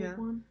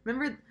one?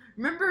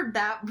 Remember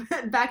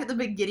that back at the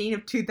beginning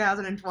of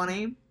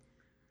 2020?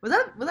 Was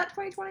that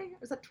 2020? Or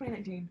was that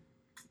 2019?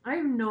 I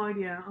have no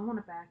idea. I want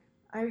it back.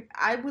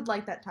 I would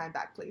like that time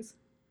back, please.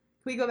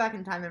 Can we go back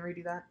in time and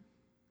redo that?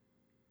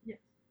 Yes.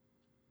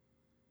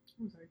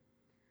 I'm sorry.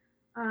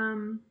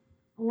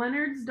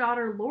 Leonard's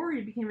daughter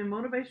Lori became a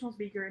motivational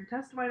speaker and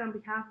testified on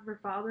behalf of her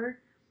father,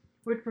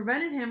 which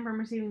prevented him from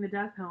receiving the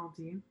death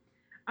penalty.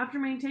 After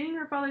maintaining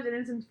her father's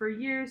innocence for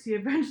years, she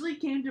eventually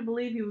came to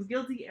believe he was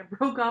guilty and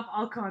broke off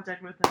all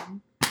contact with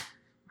him.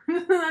 I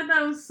thought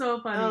that was so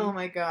funny. Oh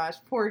my gosh,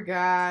 poor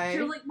guy. She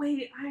was like,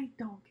 wait, I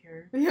don't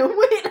care. Yeah,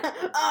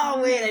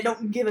 wait, I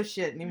don't give a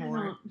shit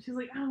anymore. She's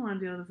like, I don't want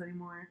to deal with this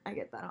anymore. I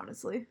get that,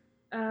 honestly.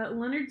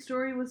 Leonard's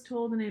story was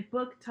told in a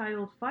book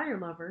titled Fire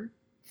Lover.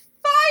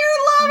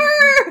 Fire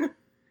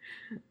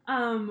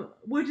Lover!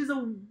 Which is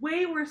a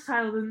way worse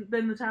title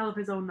than the title of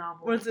his own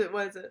novel. What is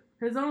it?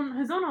 His own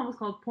novel is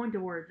called Point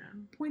of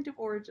Origin. Point of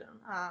Origin.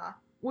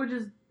 Which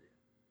is...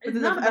 It's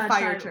not a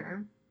fire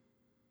term.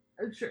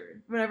 Sure.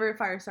 Whenever a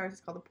fire starts,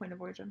 it's called the point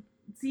of origin.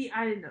 See,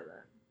 I didn't know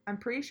that. I'm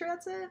pretty sure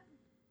that's it.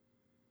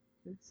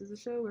 This is a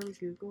show where we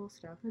Google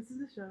stuff.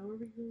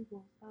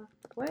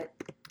 What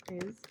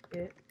is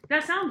it?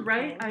 That sounds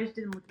right. I just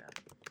didn't look it up.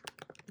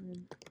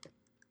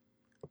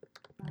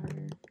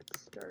 Fire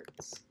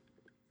starts.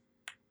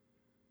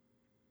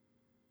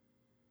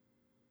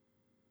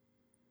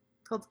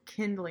 It's called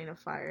kindling a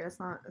fire. That's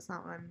not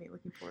what I'm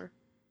looking for.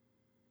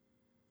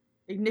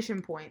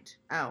 Ignition point.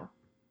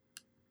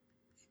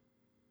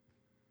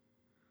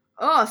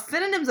 Oh,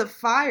 synonyms of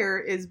fire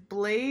is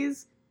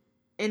blaze,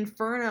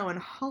 inferno, and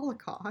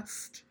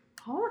holocaust.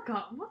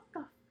 Holocaust? What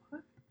the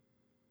fuck?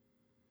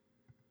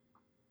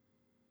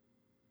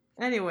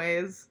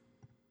 Anyways,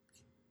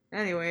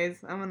 I'm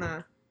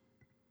gonna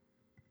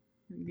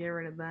get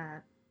rid of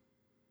that.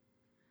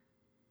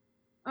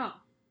 Oh.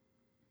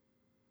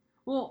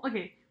 Well,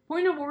 okay.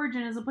 Point of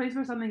origin is a place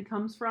where something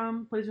comes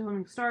from, a place where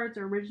something starts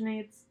or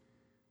originates.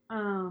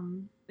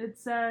 It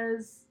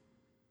says...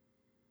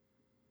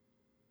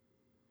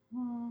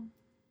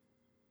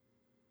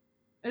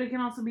 it can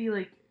also be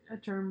like a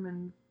term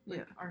in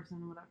like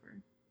arson,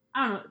 whatever.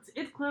 I don't know.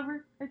 It's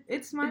clever.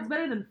 It's smart. It's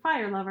better than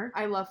Fire Lover.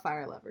 I love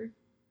Fire Lover.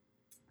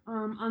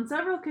 On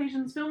several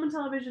occasions, film and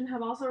television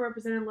have also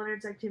represented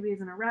Leonard's activities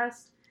and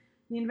arrest.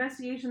 The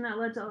investigation that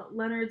led to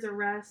Leonard's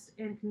arrest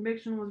and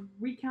conviction was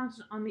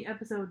recounted on the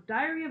episode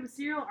Diary of a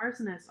Serial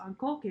Arsonist on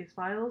Cold Case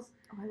Files,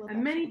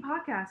 and many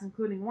podcasts,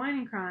 including Wine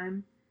and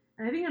Crime,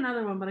 and I think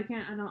another one, but I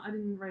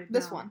didn't write it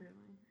down. This one.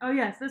 Oh,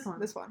 yes, this one.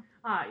 This one.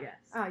 Ah, yes.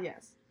 Ah,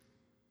 yes.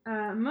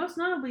 Most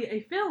notably,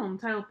 a film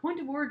titled Point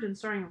of Origin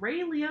starring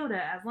Ray Liotta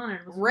as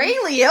Leonard. Ray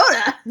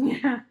Liotta?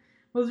 Yeah.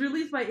 Was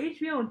released by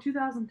HBO in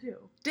 2002.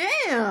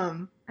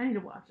 Damn! I need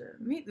to watch it.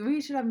 We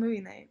should have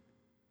movie night.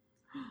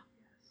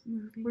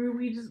 Yes. Where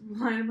we just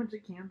light a bunch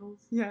of candles.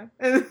 Yeah.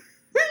 Light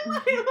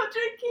a bunch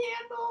of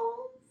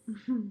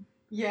candles!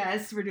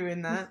 Yes, we're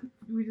doing that.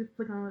 We just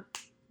click on it.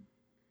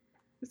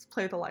 Just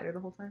play with the lighter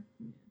the whole time.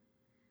 Yeah.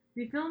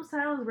 The film's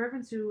title is a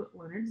reference to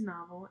Leonard's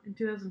novel. In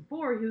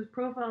 2004, he was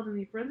profiled in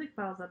the Forensic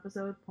Files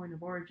episode Point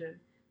of Origin,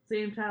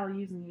 same title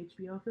used in the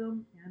HBO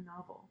film and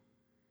novel.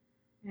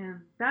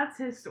 And that's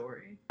his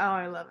story. Oh,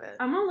 I love it.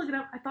 I'm gonna look it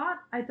up. I thought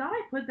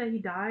I put that he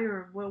died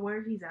or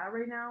where he's at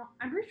right now.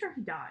 I'm pretty sure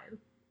he died.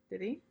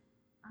 Did he?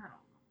 I don't know.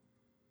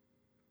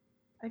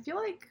 I feel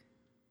like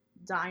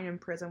dying in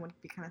prison would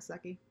be kind of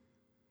sucky.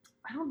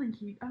 I don't think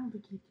he'd care.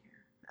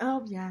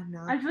 Oh yeah,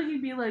 no. I feel like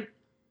he'd be like,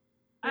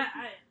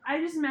 I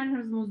just imagine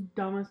him as the most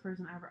dumbest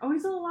person ever. Oh,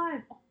 he's still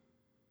alive. Oh.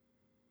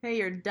 Hey,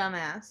 you're a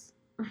dumbass.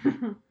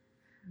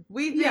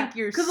 We think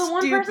you're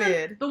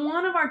stupid. The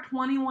one of our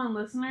 21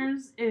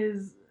 listeners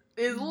is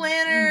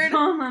Leonard.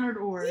 John Leonard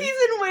Orr.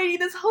 He's been waiting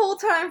this whole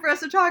time for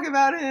us to talk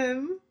about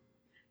him.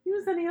 He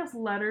was sending us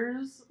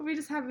letters. We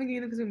just haven't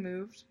been because we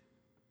moved.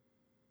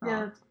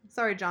 Yeah. Oh.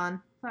 Sorry,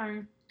 John.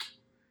 Sorry.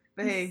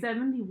 But he's hey.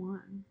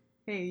 71.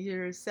 Hey,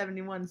 you're a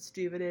 71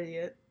 stupid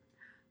idiot.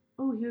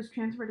 Oh, he was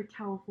transferred to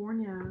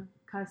California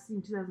custody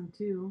in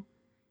 2002.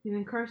 He's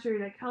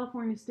incarcerated at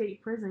California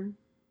State Prison.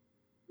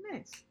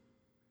 Nice.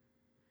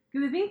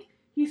 Because I think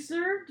he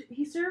served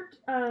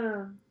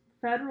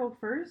federal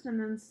first and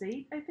then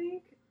state, I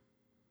think,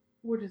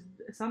 which is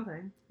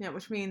something. Yeah,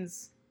 which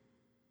means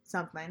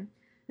something.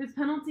 His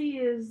penalty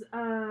is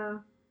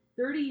 30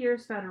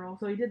 years federal,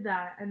 so he did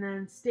that, and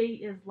then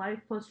state is life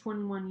plus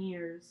 21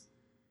 years.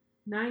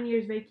 9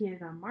 years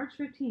vacated on March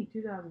 15,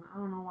 2000. I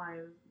don't know why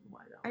it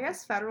was. I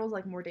guess federal is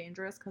like more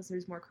dangerous because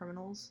there's more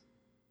criminals.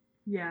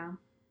 Yeah.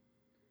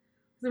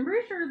 So I'm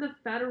pretty sure the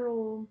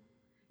federal.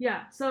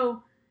 Yeah,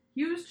 so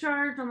he was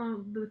charged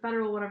on the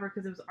federal whatever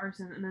because it was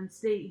arson, and then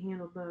state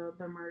handled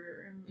the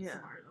murder and some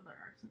other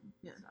arson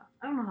stuff.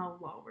 I don't know how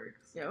law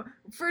works. Yeah.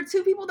 For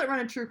two people that run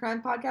a true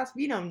crime podcast,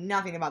 we know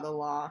nothing about the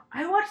law.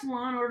 I watch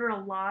Law and Order a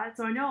lot,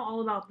 so I know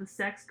all about the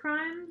sex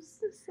crimes.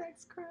 The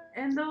sex crimes.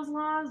 And those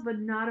laws, but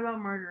not about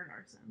murder and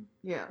arson.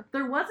 Yeah.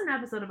 There was an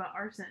episode about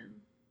arson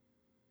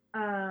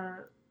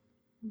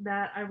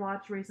that I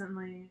watched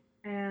recently,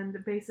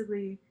 and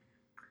basically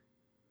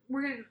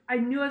I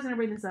knew I was going to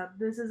bring this up.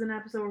 This is an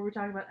episode where we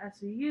talk about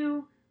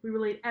SVU. We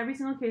relate every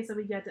single case that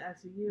we get to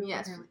SVU.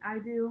 Yes. Apparently I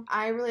do.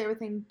 I relate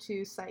everything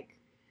to Psych.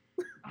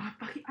 Oh,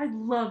 I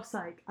love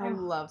Psych. I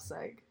love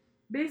Psych.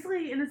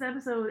 Basically, in this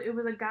episode, it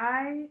was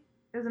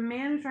a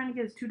man who was trying to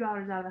get his two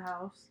daughters out of the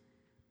house,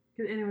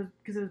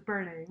 because it was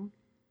burning,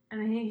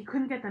 and he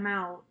couldn't get them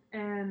out,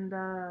 and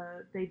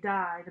they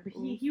died, but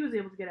he was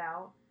able to get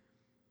out.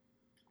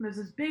 There's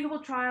this big whole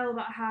trial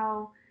about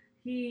how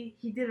he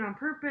did it on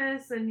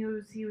purpose, and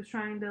he was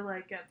trying to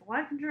like get the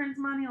life insurance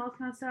money, all this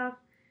kind of stuff,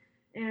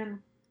 and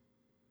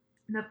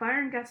the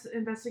fire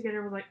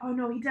investigator was like, oh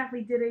no, he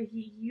definitely did it,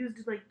 he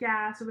used like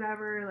gas or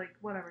whatever, like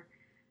whatever.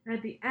 And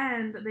at the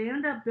end, they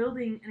ended up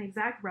building an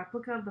exact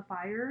replica of the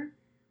fire,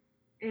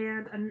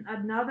 and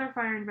another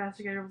fire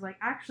investigator was like,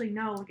 actually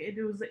no, like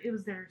it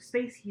was their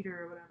space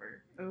heater or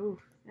whatever. Oh.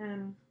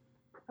 And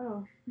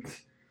that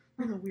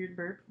was a weird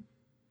burp.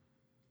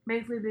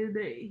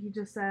 Basically, he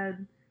just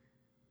said,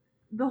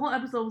 the whole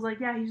episode was like,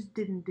 yeah, he just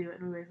didn't do it,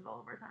 and we wasted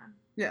all of our time.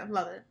 Yeah,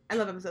 love it. I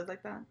love episodes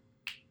like that.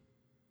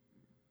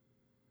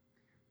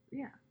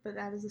 Yeah. But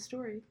that is the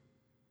story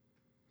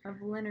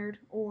of Leonard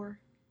Orr.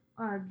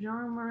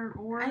 John Leonard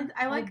Orr.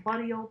 I like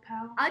buddy, old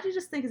pal. I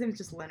just think his name is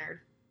just Leonard.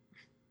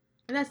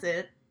 And that's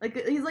it.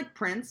 Like, he's like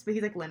Prince, but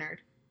he's like Leonard.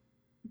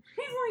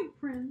 He's like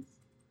Prince.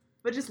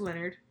 But just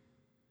Leonard.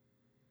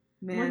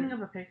 Man. I'm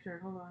looking up a picture.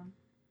 Hold on.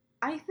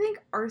 I think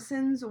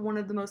arson's one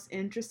of the most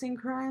interesting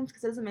crimes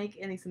because it doesn't make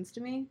any sense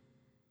to me.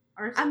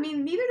 Arson? I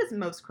mean, neither does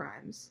most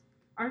crimes.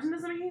 Arson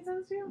doesn't make any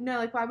sense to you? No,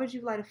 like, why would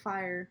you light a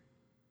fire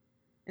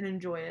and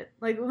enjoy it?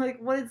 Like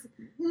what is...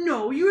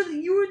 No, you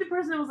were the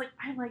person that was like,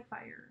 I like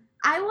fire.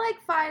 I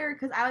like fire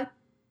because I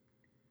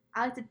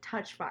like to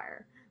touch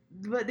fire.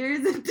 But there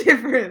is a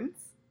difference.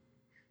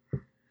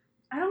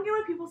 I don't get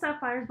why people set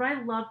fires, but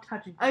I love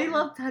touching fire. I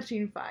love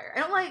touching fire.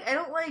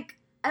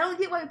 I don't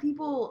get why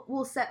people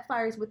will set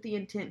fires with the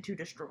intent to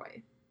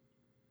destroy.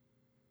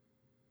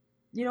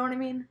 You know what I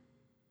mean?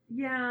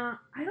 Yeah,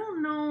 I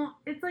don't know.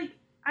 It's like,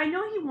 I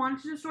know he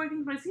wanted to destroy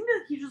things, but it seemed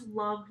like he just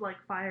loved, like,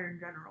 fire in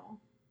general.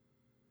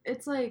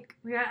 It's like...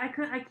 I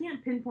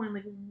can't pinpoint,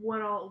 like,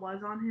 what all it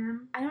was on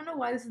him. I don't know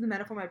why this is the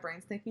metaphor my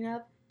brain's thinking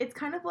of. It's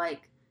kind of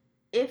like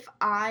if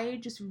I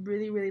just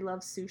really, really love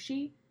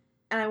sushi,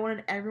 and I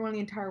wanted everyone in the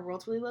entire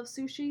world to really love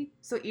sushi,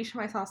 so each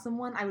time I saw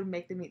someone, I would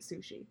make them eat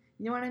sushi.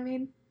 You know what I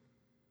mean?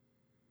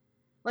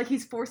 Like,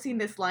 he's forcing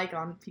this like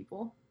on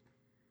people.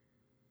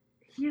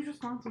 He is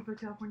responsible for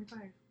California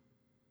fires.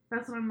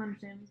 That's what I'm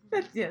understanding.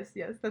 Yes.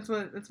 That's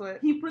what.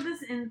 He put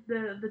this in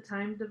the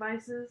time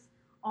devices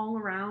all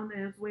around,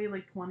 and it's waited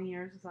like 20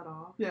 years to set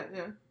off. Yeah.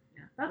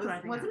 That's what I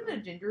think. Wasn't it a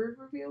gender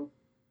reveal?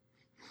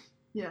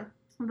 Yeah.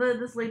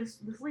 This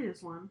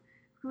latest one,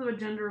 because of a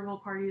gender reveal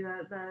party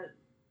that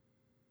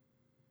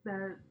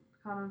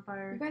caught on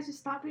fire. You guys just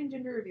stop doing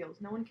gender reveals.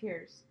 No one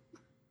cares.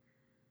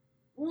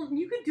 Well,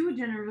 you could do a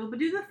gender reveal, but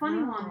do the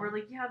funny one where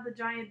like you have the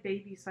giant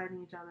babies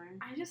fighting each other.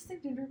 I just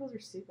think gender reveals are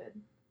stupid.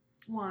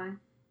 Why?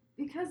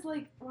 Because,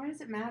 like, why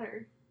does it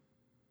matter?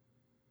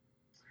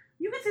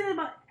 You can say that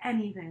about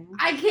anything.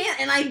 I can't,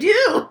 and I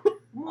do!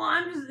 Well,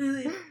 I'm just...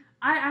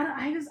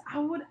 I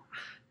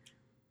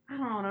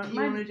don't know.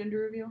 You want a gender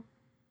reveal?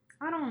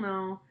 I don't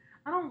know.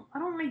 I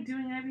don't like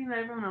doing everything that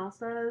everyone else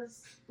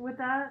does with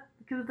that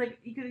because it's like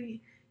you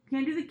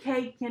can't do the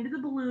cake, you can't do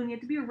the balloon. You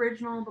have to be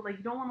original, but like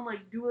you don't want to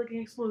like do like an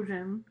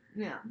explosion.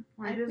 Yeah,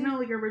 like there's no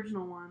like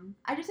original one.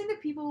 I just think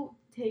that people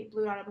take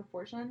balloon out of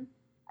proportion.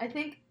 I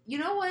think you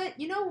know what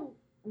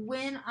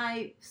when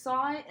I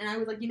saw it and I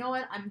was like, you know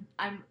what,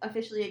 I'm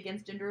officially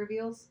against gender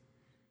reveals.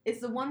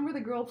 It's the one where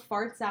the girl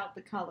farts out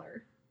the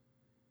color.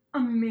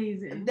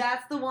 Amazing.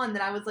 That's the one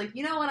that I was like,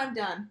 you know what, I'm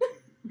done.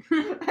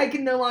 I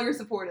can no longer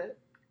support it.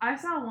 I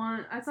saw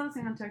this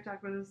thing on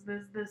TikTok where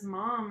this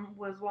mom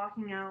was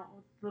walking out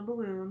with the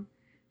balloon.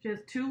 She has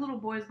two little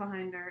boys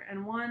behind her,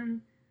 and one's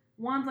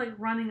like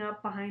running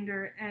up behind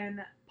her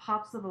and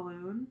pops the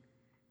balloon.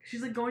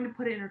 She's like going to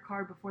put it in her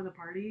car before the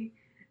party,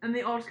 and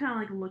they all just kind of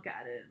like look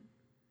at it.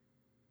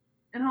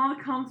 And all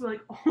the comments were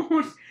like,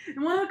 oh,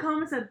 and one of the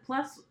comments said,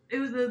 plus, it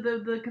was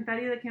the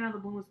confetti that came out of the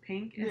balloon was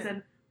pink, and it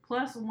said,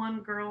 plus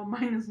one girl,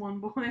 minus one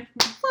boy.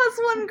 Plus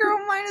one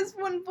girl, minus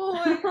one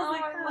boy. Oh,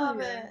 I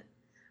love it.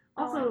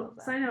 Also,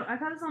 side note, I've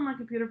had this on my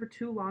computer for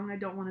too long, I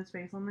don't want his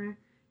face on there.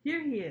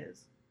 Here he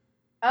is.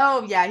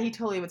 Oh, yeah, he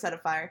totally would set a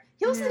fire.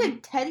 He looks like a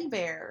teddy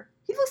bear.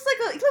 He looks like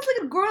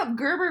a grown-up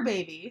Gerber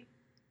baby.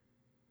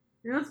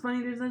 You know what's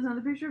funny? There's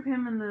another picture of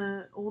him in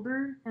the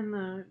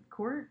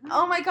court.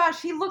 Oh my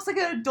gosh, he looks like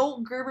an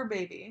adult Gerber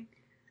baby.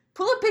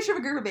 Pull a picture of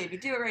a Gerber baby.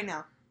 Do it right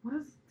now. What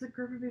does the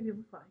Gerber baby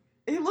look like?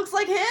 It looks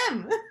like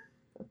him.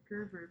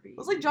 Gerber baby.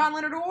 Looks like John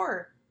Leonard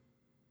Orr.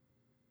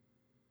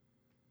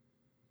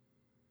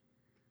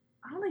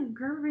 I don't think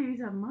Gerber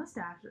babies have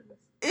mustaches.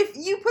 If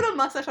you put a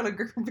mustache on a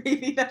Gerber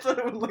baby, that's what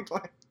it would look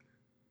like.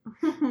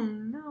 Oh,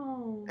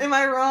 no. Am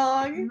I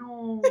wrong?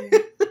 No.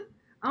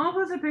 I'm gonna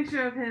post a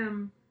picture of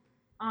him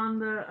on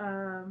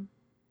the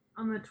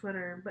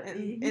Twitter, but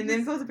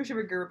then post a picture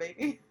of a Gerber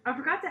baby. I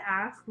forgot to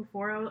ask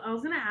before. I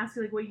was gonna ask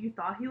you like what you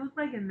thought he looked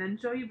like and then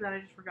show you, but then I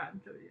just forgot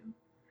and showed you.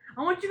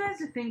 I want you guys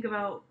to think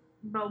about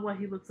what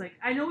he looks like.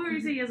 I know we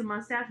already say he has a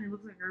mustache and he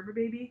looks like a Gerber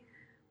baby.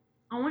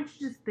 I want you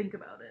to just think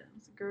about it.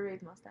 It's a Gerber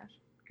baby's mustache.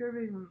 Gerber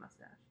baby's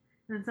mustache.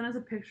 And then send us a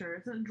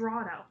picture.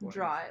 Draw it out for us.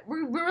 Draw it.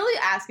 We're really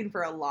asking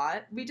for a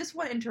lot. We just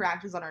want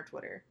interactions on our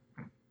Twitter.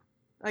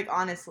 Like,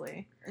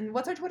 honestly. And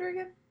what's our Twitter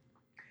again?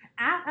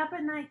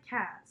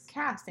 @UpAtNightCast.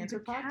 Cast stands for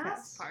The podcast.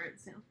 cast part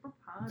stands for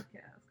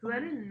podcast. Because I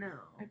didn't know.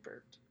 I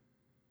burped.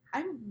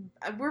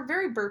 We're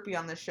very burpy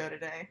on this show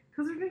today.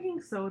 Because we're drinking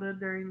soda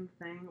during the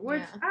thing.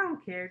 Which, I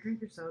don't care.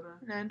 Drink your soda.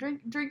 No,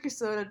 drink your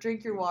soda,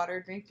 drink your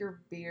water, drink your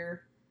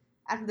beer.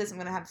 After this, I'm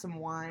going to have some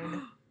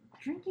wine.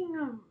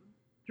 Drinking.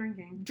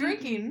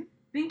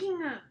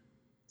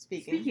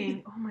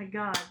 Speaking. Oh my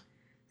god.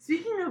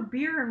 Speaking of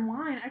beer and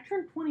wine, I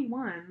turned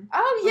 21.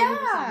 Oh,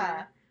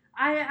 yeah.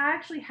 I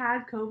actually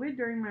had COVID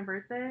during my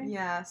birthday.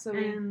 Yeah, so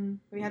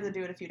we had to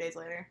do it a few days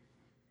later.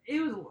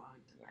 It was a long time.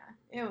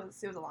 Yeah, it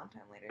was a long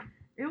time later.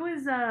 It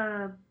was,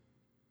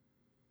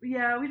 we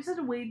just had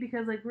to wait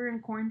because, like, we were in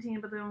quarantine,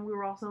 but then we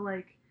were also,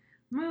 like,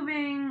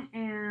 moving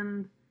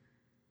and,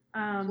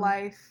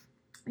 life.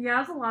 Yeah, it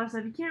was a lot of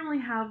stuff. You can't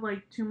really have,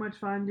 like, too much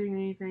fun doing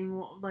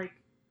anything, like,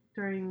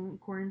 during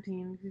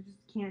quarantine, because you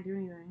just can't do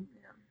anything.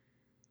 Yeah.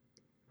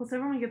 Plus,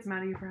 everyone gets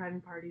mad at you for having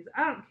parties.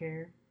 I don't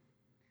care.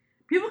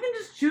 People can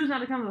just choose not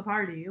to come to the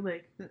party.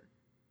 Like,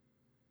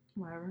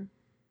 whatever.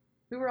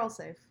 We were all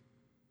safe.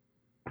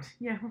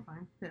 Yeah, we're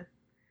fine. Yeah.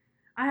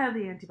 I have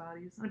the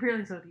antibodies.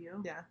 Apparently so do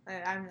you. Yeah,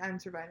 I'm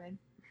surviving.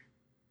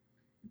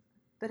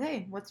 But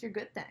hey, what's your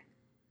good thing?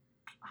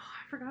 Oh,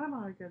 I forgot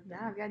about a good thing.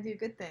 Yeah, we gotta do a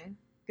good thing.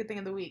 Good thing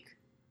of the week.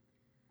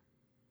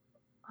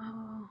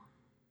 Oh.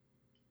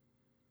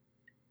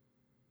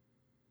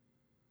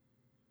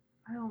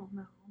 I don't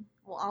know.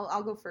 Well,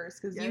 I'll go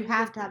first because you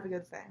have to have a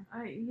good thing.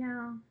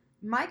 Yeah.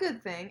 My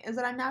good thing is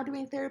that I'm now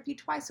doing therapy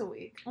twice a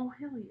week. Oh,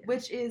 hell yeah.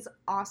 Which is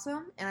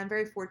awesome, and I'm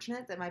very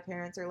fortunate that my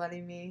parents are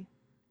letting me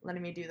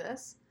do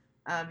this,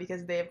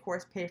 because they of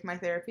course pay for my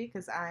therapy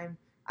because I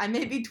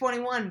may be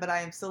 21, but I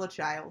am still a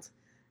child.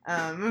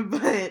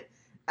 But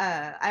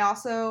I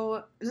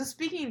also, just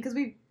speaking, because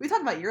we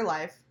talked about your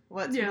life,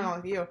 what's going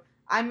on with you.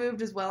 I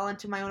moved as well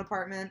into my own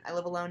apartment. I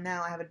live alone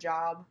now. I have a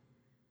job.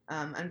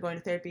 I'm going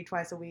to therapy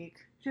twice a week.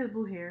 She has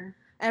blue hair.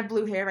 I have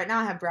blue hair. Right now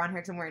I have brown hair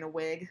because I'm wearing a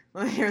wig.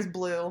 My hair is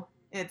blue.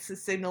 It's a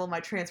signal of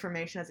my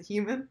transformation as a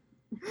human.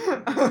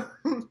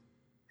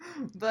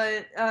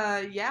 But,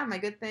 yeah, my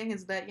good thing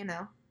is that,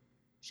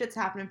 shit's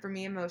happening for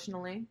me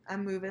emotionally.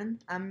 I'm moving.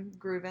 I'm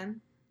grooving.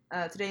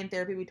 Today in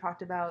therapy we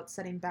talked about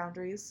setting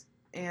boundaries.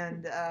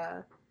 And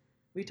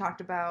we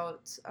talked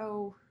about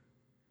how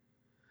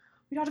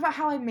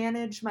I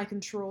manage my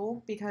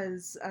control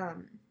because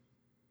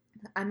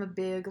I'm a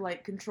big,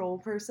 control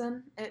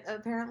person,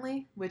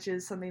 apparently, which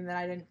is something that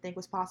I didn't think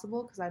was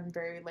possible because I'm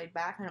very laid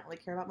back. I don't really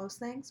care about most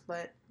things,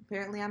 but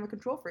apparently I'm a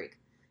control freak.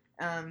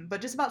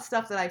 But just about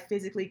stuff that I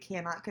physically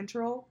cannot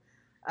control.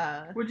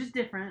 Which is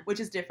different.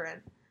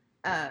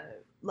 I'm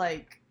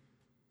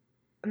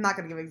not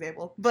going to give an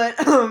example, but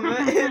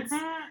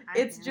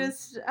it's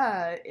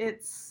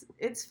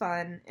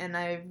fun.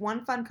 And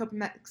one fun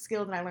coping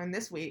skill that I learned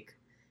this week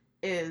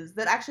is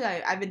that actually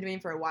I've been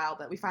doing for a while,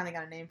 but we finally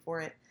got a name for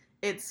it,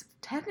 It's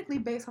technically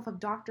based off of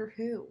Doctor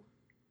Who.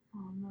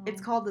 Oh no.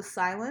 It's called The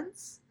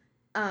Silence.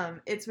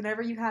 It's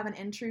whenever you have an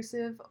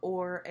intrusive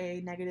or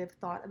a negative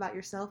thought about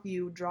yourself,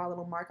 you draw a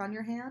little mark on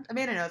your hand.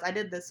 Amanda knows, I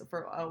did this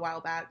for a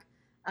while back.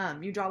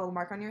 You draw a little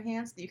mark on your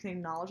hand so that you can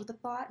acknowledge the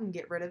thought and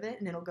get rid of it,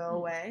 and it'll go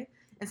away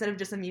instead of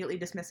just immediately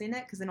dismissing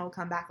it, because then it'll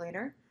come back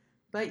later.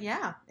 But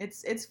yeah,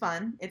 it's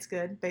fun. It's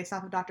good, based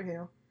off of Doctor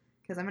Who,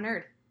 because I'm a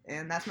nerd,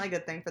 and that's my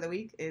good thing for the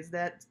week, is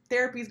that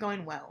therapy's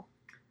going well.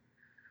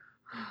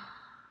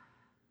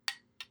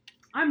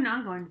 I'm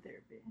not going to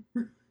therapy.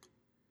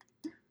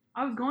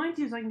 I was going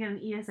to so I can get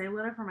an ESA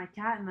letter for my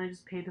cat, and I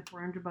just paid the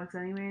 $400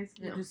 anyways.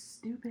 Yeah. Which is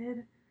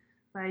stupid,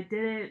 but I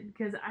did it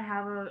because I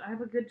have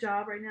a good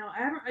job right now.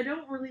 I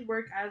don't really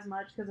work as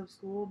much because of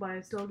school, but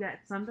I still get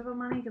some type of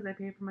money because I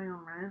pay for my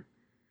own rent.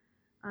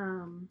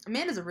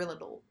 Amanda's a real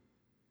adult.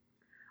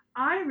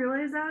 I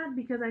realized that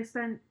because I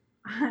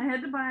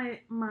had to buy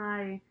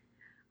my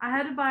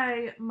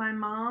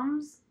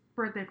mom's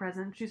birthday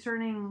present. She's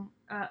turning.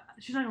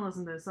 She's not gonna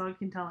listen to this, so I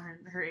can tell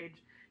her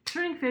age. She's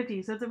turning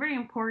 50, so it's a very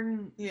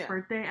important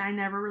birthday. I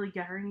never really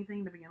get her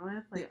anything to begin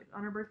with,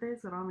 on her birthday,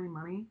 so I don't have any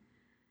money.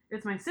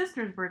 It's my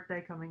sister's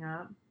birthday coming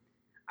up.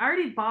 I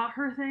already bought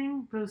her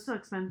thing, but it was so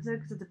expensive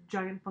because it's a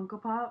giant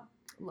Funko Pop.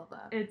 Love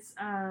that. It's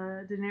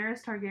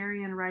Daenerys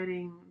Targaryen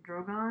riding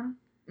Drogon.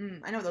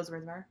 I know what those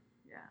words are.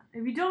 Yeah.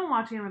 If you don't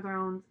watch Game of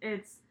Thrones,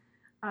 it's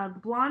the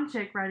blonde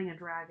chick riding a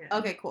dragon.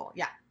 Okay, cool.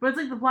 Yeah. But it's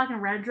like the black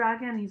and red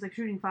dragon. He's like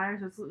shooting fire,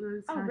 so it's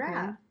kind of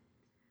cool.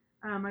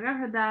 I got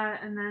her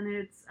that, and then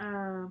it's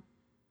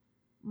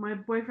my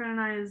boyfriend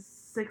and I's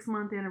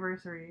 6-month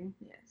anniversary.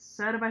 Yes.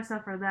 So I had to buy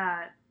stuff for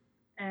that,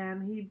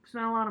 and he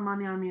spent a lot of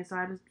money on me, so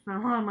I just spent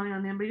a lot of money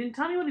on him. But he didn't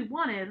tell me what he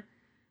wanted,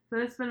 so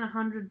I just spent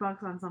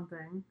 $100 on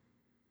something.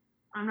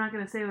 I'm not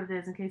gonna say what it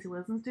is in case he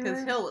listens to it.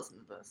 Because he'll listen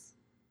to this.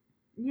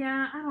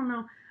 Yeah, I don't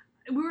know.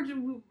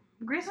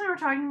 Grace and I were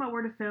talking about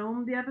where to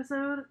film the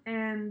episode,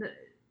 and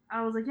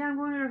I was like, yeah, I'm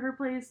going to her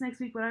place next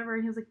week, whatever.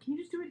 And he was like, can you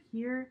just do it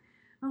here?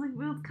 I was like,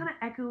 well, it's kind of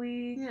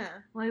echoey. Yeah.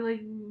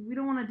 Like we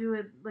don't want to do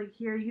it like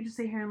here. You can just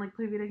stay here and like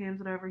play video games,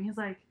 whatever. And he's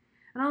like,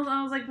 and I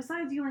was like,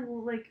 besides you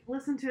like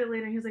listen to it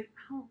later. And he was like,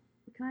 oh,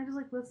 can I just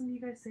like listen to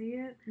you guys say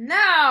it?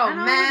 No, and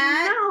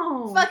Matt. Like,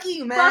 no. Fuck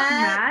you, Matt. Fuck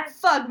Matt.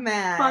 Fuck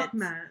Matt. Fuck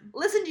Matt.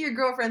 Listen to your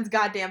girlfriend's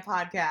goddamn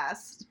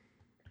podcast.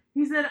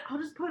 He said, I'll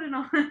just put it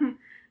on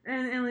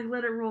and like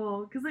let it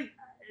roll, cause like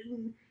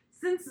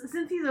since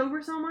he's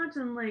over so much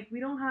and like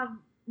we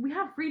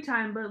have free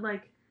time, but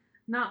like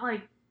not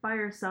like by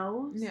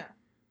ourselves. Yeah.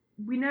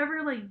 We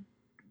never like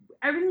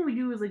everything we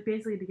do is like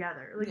basically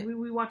together. Like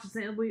we watch the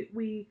same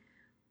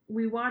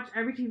we watch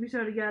every TV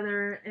show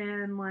together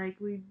and like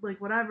we like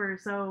whatever.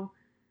 So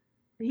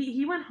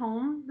he went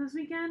home this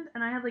weekend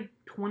and I had like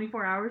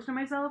 24 hours to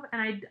myself,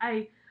 and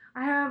I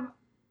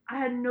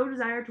had no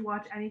desire to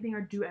watch anything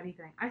or do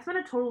anything. I spent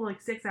a total of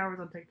like 6 hours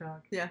on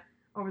TikTok. Yeah.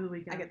 Over the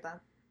weekend. I get that.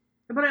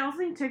 But I also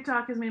think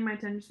TikTok has made my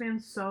attention span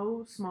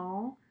so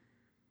small.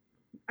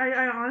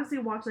 I honestly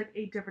watched like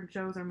 8 different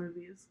shows or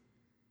movies.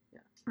 Yeah.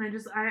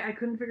 And I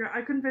couldn't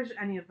finish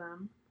any of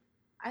them.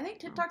 I think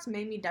TikTok's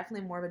made me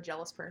definitely more of a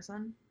jealous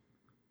person.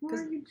 Why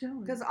are you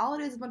jealous? Because all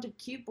it is a bunch of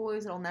cute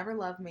boys that'll never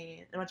love me,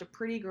 and a bunch of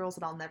pretty girls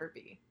that I'll never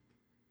be.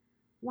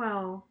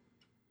 Well,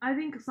 I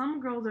think some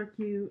girls are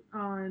cute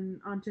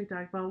on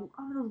TikTok, but a lot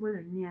of those boys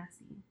are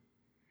nasty.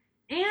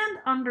 And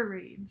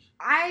underage.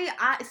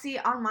 I see,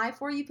 on my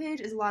For You page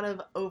is a lot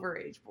of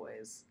overage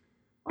boys.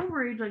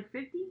 Overage, like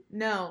 50?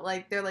 No,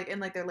 like they're like in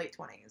like their late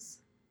 20s.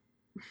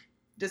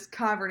 Just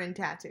covered in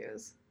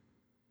tattoos.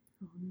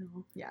 Oh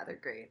no. Yeah, they're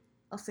great.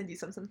 I'll send you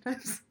some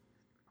sometimes.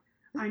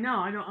 I know,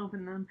 I don't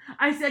open them.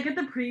 I get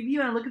the preview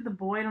and I look at the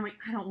boy and I'm like,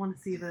 I don't want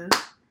to see this.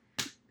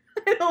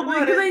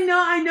 Because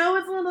I know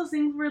it's one of those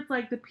things where it's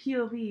like the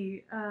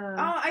POV.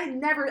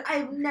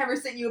 I've never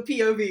sent you a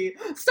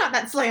POV. Stop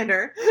that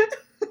slander.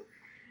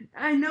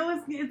 I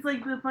know it's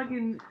like the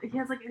fucking. He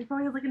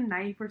probably has like a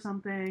knife or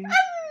something.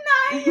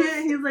 A knife.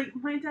 He's like,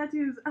 my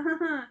tattoos. I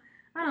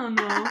don't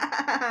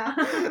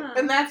know.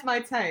 And that's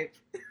my type.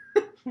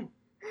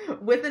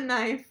 With a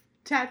knife,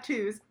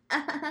 tattoos,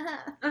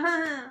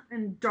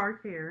 and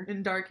dark hair.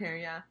 And dark hair,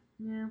 yeah.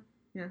 Yeah.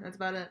 Yeah, that's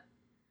about it.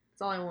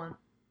 That's all I want.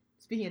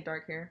 Speaking of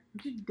dark hair.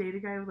 Would you date a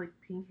guy with, like,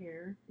 pink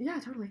hair? Yeah,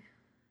 totally.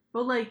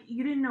 But, like,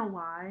 you didn't know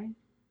why?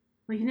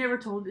 Like, he never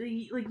told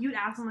you. Like, you'd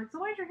ask him, like, so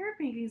why is your hair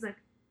pink? And he's like,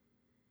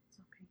 it's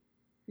not pink.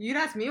 You'd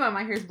ask me why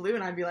my hair's blue,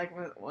 and I'd be like,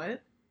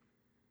 what?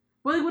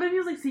 Well, like, what if he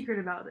was, like, secret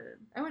about it?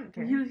 I wouldn't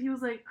care. He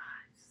was like,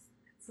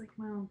 it's like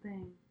my own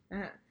thing.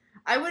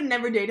 I would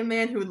never date a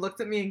man who looks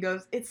at me and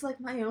goes, it's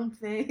like my own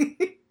thing.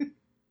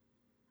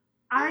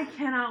 I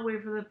cannot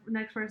wait for the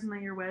next person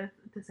that you're with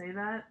to say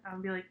that.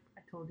 I'll be like,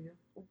 I told you.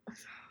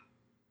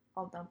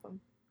 I'll dump him.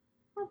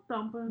 I'll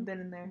dump him. Then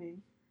and there.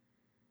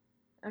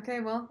 Okay,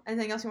 well,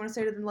 anything else you want to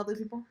say to the lovely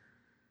people?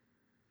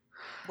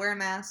 Wear a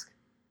mask.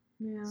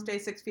 Yeah. Stay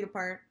 6 feet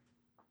apart.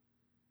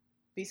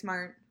 Be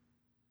smart.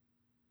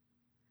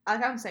 I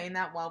like how I'm saying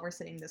that while we're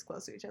sitting this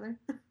close to each other.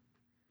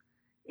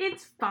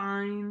 It's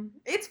fine.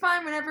 It's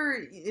fine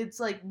whenever it's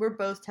like we're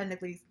both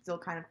technically still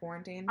kind of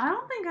quarantined. I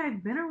don't think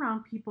I've been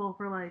around people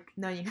for like.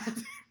 No, you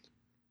haven't.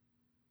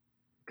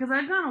 Because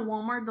I've done a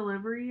Walmart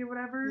delivery or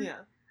whatever. Yeah.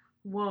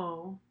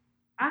 Whoa.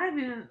 I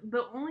haven't.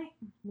 The only.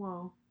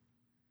 Whoa.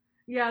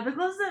 Yeah, the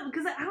closest.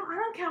 Because I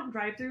don't count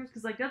drive-thrus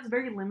because like that's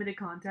very limited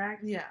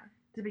contact. Yeah.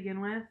 To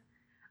begin with,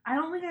 I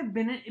don't think I've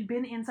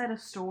been inside a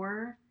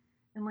store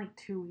in like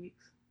 2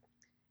 weeks.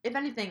 If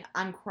anything,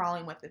 I'm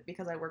crawling with it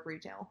because I work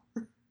retail.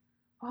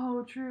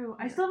 Oh, true.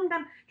 Yeah. I still haven't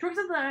gotten. She works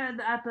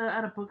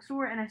at a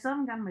bookstore, and I still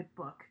haven't gotten my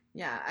book.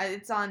 Yeah,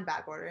 it's on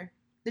back order.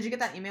 Did you get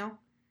that email?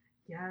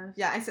 Yes.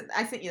 Yeah, I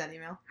sent you that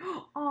email.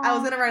 Oh, I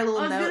was gonna write a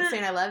little note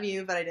saying I love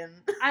you, but I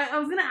didn't. I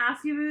was gonna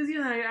ask you if it was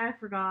you, and I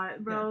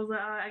forgot. But Yeah. I was like,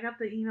 I got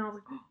the email. I was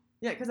like,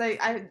 Yeah, because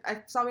I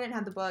saw we didn't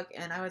have the book,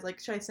 and I was like,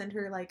 should I send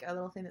her like a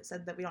little thing that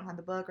said that we don't have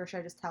the book, or should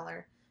I just tell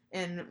her?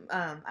 And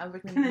I was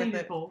working with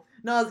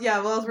I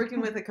was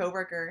working with a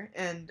coworker,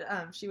 and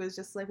she was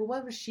just like, well,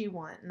 what would she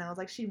want? And I was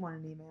like, she'd want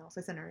an email,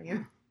 so I sent her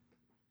you.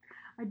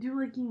 I do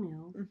like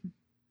emails. Mm-hmm.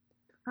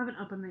 I have an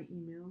up on my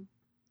email.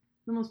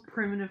 The most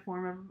primitive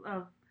form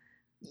of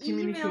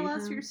communication. Email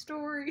us your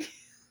story.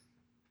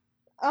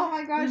 Oh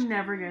my gosh. We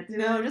never get to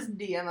No, it. just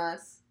DM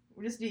us.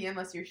 Just DM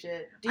us your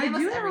shit. I DM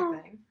do us know-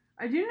 everything.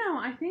 I do know.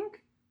 I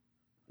think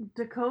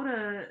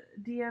Dakota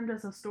DM'd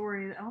us a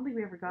story. I don't think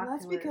we ever got Well,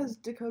 that's to because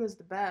it. Dakota's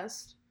the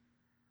best.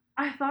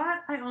 I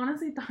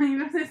honestly thought you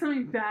were gonna say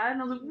something bad,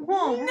 and I was like,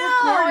 whoa, we're No,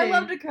 I recording.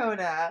 love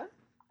Dakota.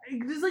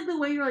 Just like the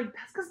way you're like,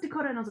 that's because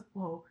Dakota, and I was like,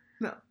 whoa.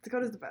 No,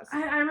 Dakota's the best.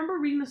 I remember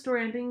reading the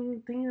story and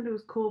thinking that it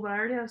was cool, but I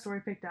already had a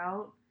story picked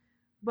out.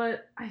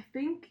 But I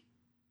think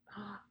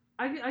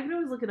I can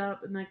always look it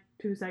up in like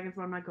 2 seconds,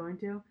 but I'm not going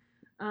to.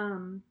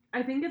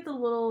 I think it's a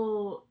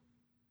little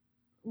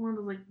one of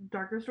those like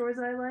darker stories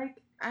that I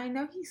like. I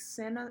know he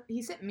sent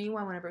me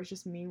one whenever it was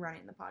just me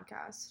running the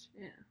podcast.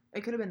 Yeah.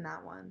 It could have been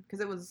that one because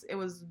it was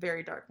a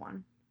very dark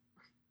one.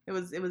 It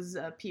was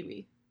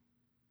Pee-wee.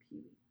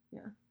 Yeah.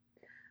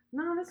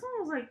 No, this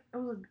one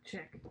was a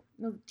chick.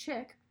 No,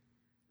 chick.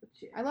 A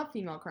chick. I love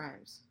female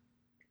crimes.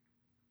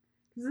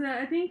 'Cause,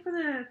 I think for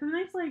the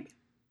next like,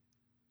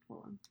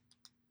 hold on.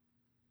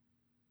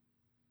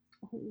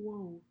 Oh,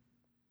 whoa.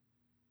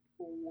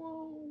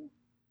 Whoa.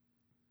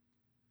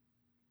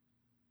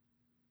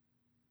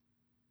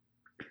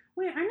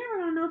 Wait, I never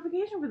got a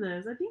notification for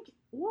this. I think.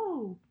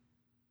 Whoa.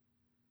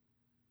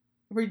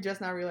 We're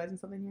just now realizing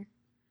something here.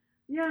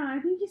 Yeah, I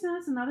think he sent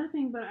us another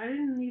thing, but I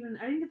didn't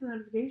get the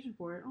notification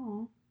for it.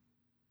 Oh,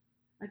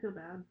 I feel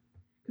bad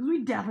because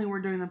we definitely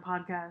were doing the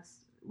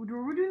podcast.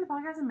 Were we doing the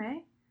podcast in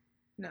May?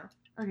 No.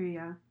 Okay,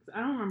 yeah. I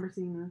don't remember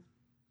seeing this.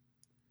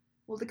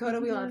 Well, Dakota,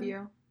 we love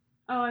you.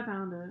 Oh, I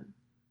found it.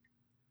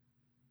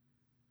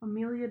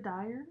 Amelia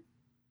Dyer?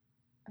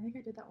 I think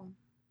I did that one.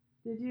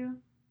 Did you?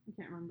 I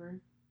can't remember.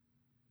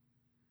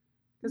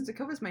 Because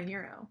Dakota's my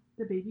hero.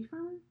 The baby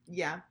farmer?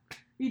 Yeah.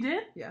 You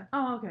did? Yeah.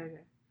 Oh, okay.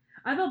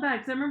 I felt bad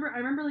because I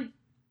remember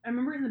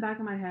it in the back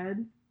of my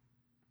head,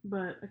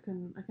 but I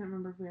can't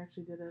remember if we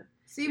actually did it.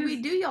 See,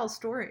 we do y'all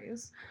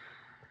stories.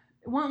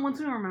 Once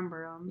we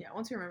remember them. Yeah,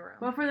 once you remember them.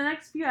 But for the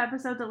next few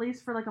episodes, at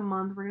least for like a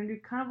month, we're gonna do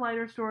kind of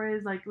lighter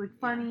stories, like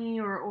funny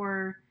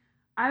or.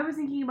 I was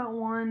thinking about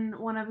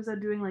one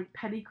episode doing like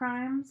petty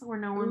crimes where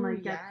no one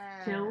like gets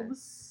killed.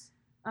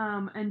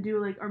 And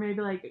do like, or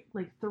maybe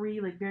like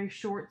 3 like very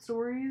short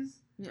stories.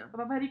 Yeah.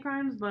 About petty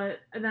crimes, but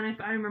then if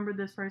I remembered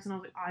this person, I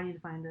was like, oh, I need to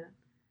find it.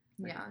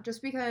 Yeah,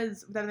 just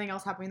because with everything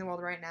else happening in the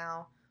world right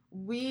now,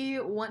 we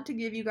want to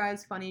give you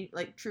guys funny,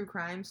 like, true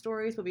crime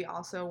stories, but we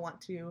also want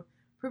to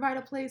provide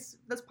a place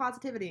that's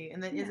positivity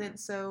and that isn't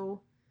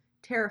so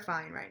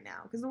terrifying right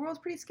now, because the world's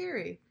pretty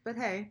scary. But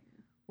hey,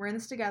 we're in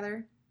this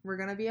together. We're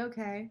gonna be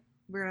okay.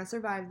 We're gonna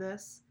survive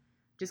this.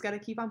 Just gotta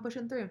keep on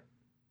pushing through.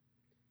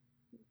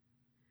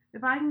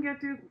 If I can get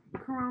through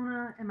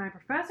Corona and my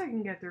professor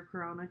can get through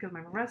Corona, because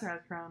my professor has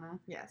Corona,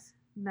 Yes.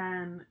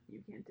 then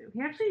you can't do.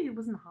 He actually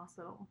was in the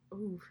hospital.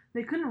 Ooh,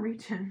 They couldn't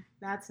reach him.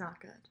 that's not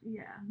good.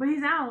 Yeah, but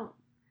he's out.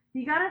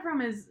 He got it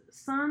from his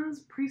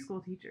son's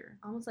preschool teacher.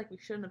 Almost like we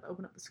shouldn't have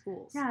opened up the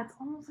schools. Yeah, it's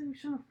almost like we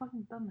shouldn't have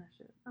fucking done that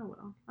shit. Oh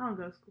well, I don't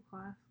go to school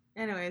class.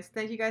 Anyways,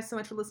 thank you guys so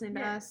much for listening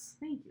to us.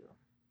 Thank you.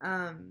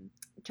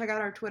 Check out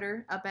our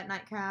Twitter, Up at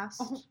Nightcast.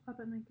 Oh, up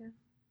at night, guys.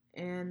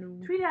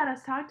 And Tweet at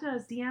us, talk to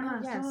us, DM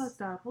us, yes. all that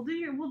stuff. We'll do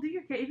your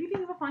case. If you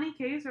think of a funny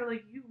case or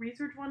like you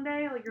research one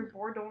day, like you're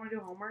bored, don't want to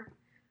do homework,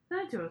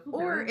 send it to us.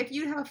 We'll or do it. if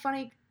you have a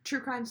funny true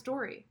crime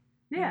story.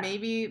 Yeah.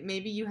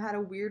 Maybe you had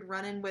a weird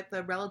run-in with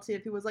a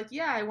relative who was like,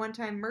 yeah, I one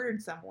time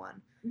murdered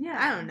someone. Yeah.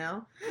 I don't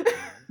know.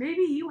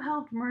 Maybe you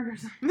helped murder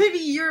someone. Maybe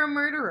you're a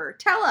murderer.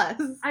 Tell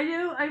us.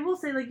 I will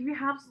say, like, if you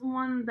have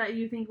someone that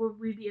you think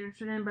we'd be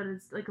interested in, but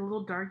it's like a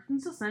little dark, you can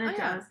still send it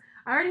to us.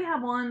 I already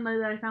have one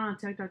that I found on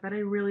TikTok that I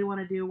really want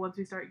to do once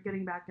we start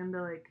getting back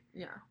into like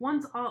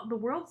once the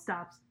world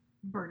stops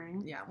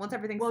burning. Yeah, once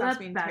everything stops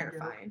being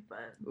terrifying.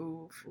 But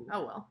Oof.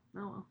 Oh well.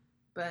 Oh well.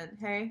 But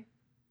hey,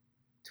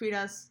 tweet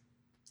us,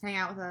 hang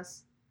out with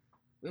us,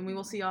 and we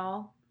will see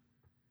y'all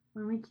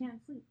when we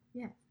can't sleep.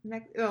 Yeah.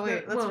 Oh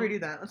wait, let's redo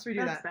that. Let's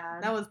redo that's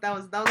that. Bad. That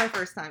was our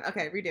first time.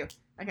 Okay, redo.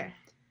 Okay.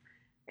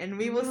 And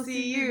we will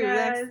see you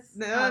guys. next.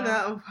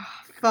 No.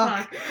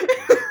 Fuck.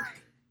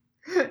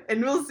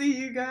 And we'll see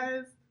you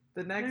guys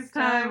the next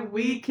time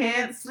we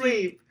can't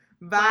sleep.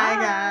 Bye,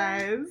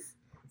 guys.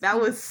 That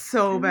was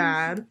so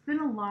bad. It's been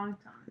a long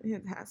time.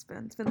 It has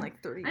been. It's been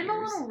like 30 years. I'm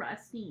a little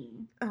rusty.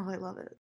 Oh, I love it.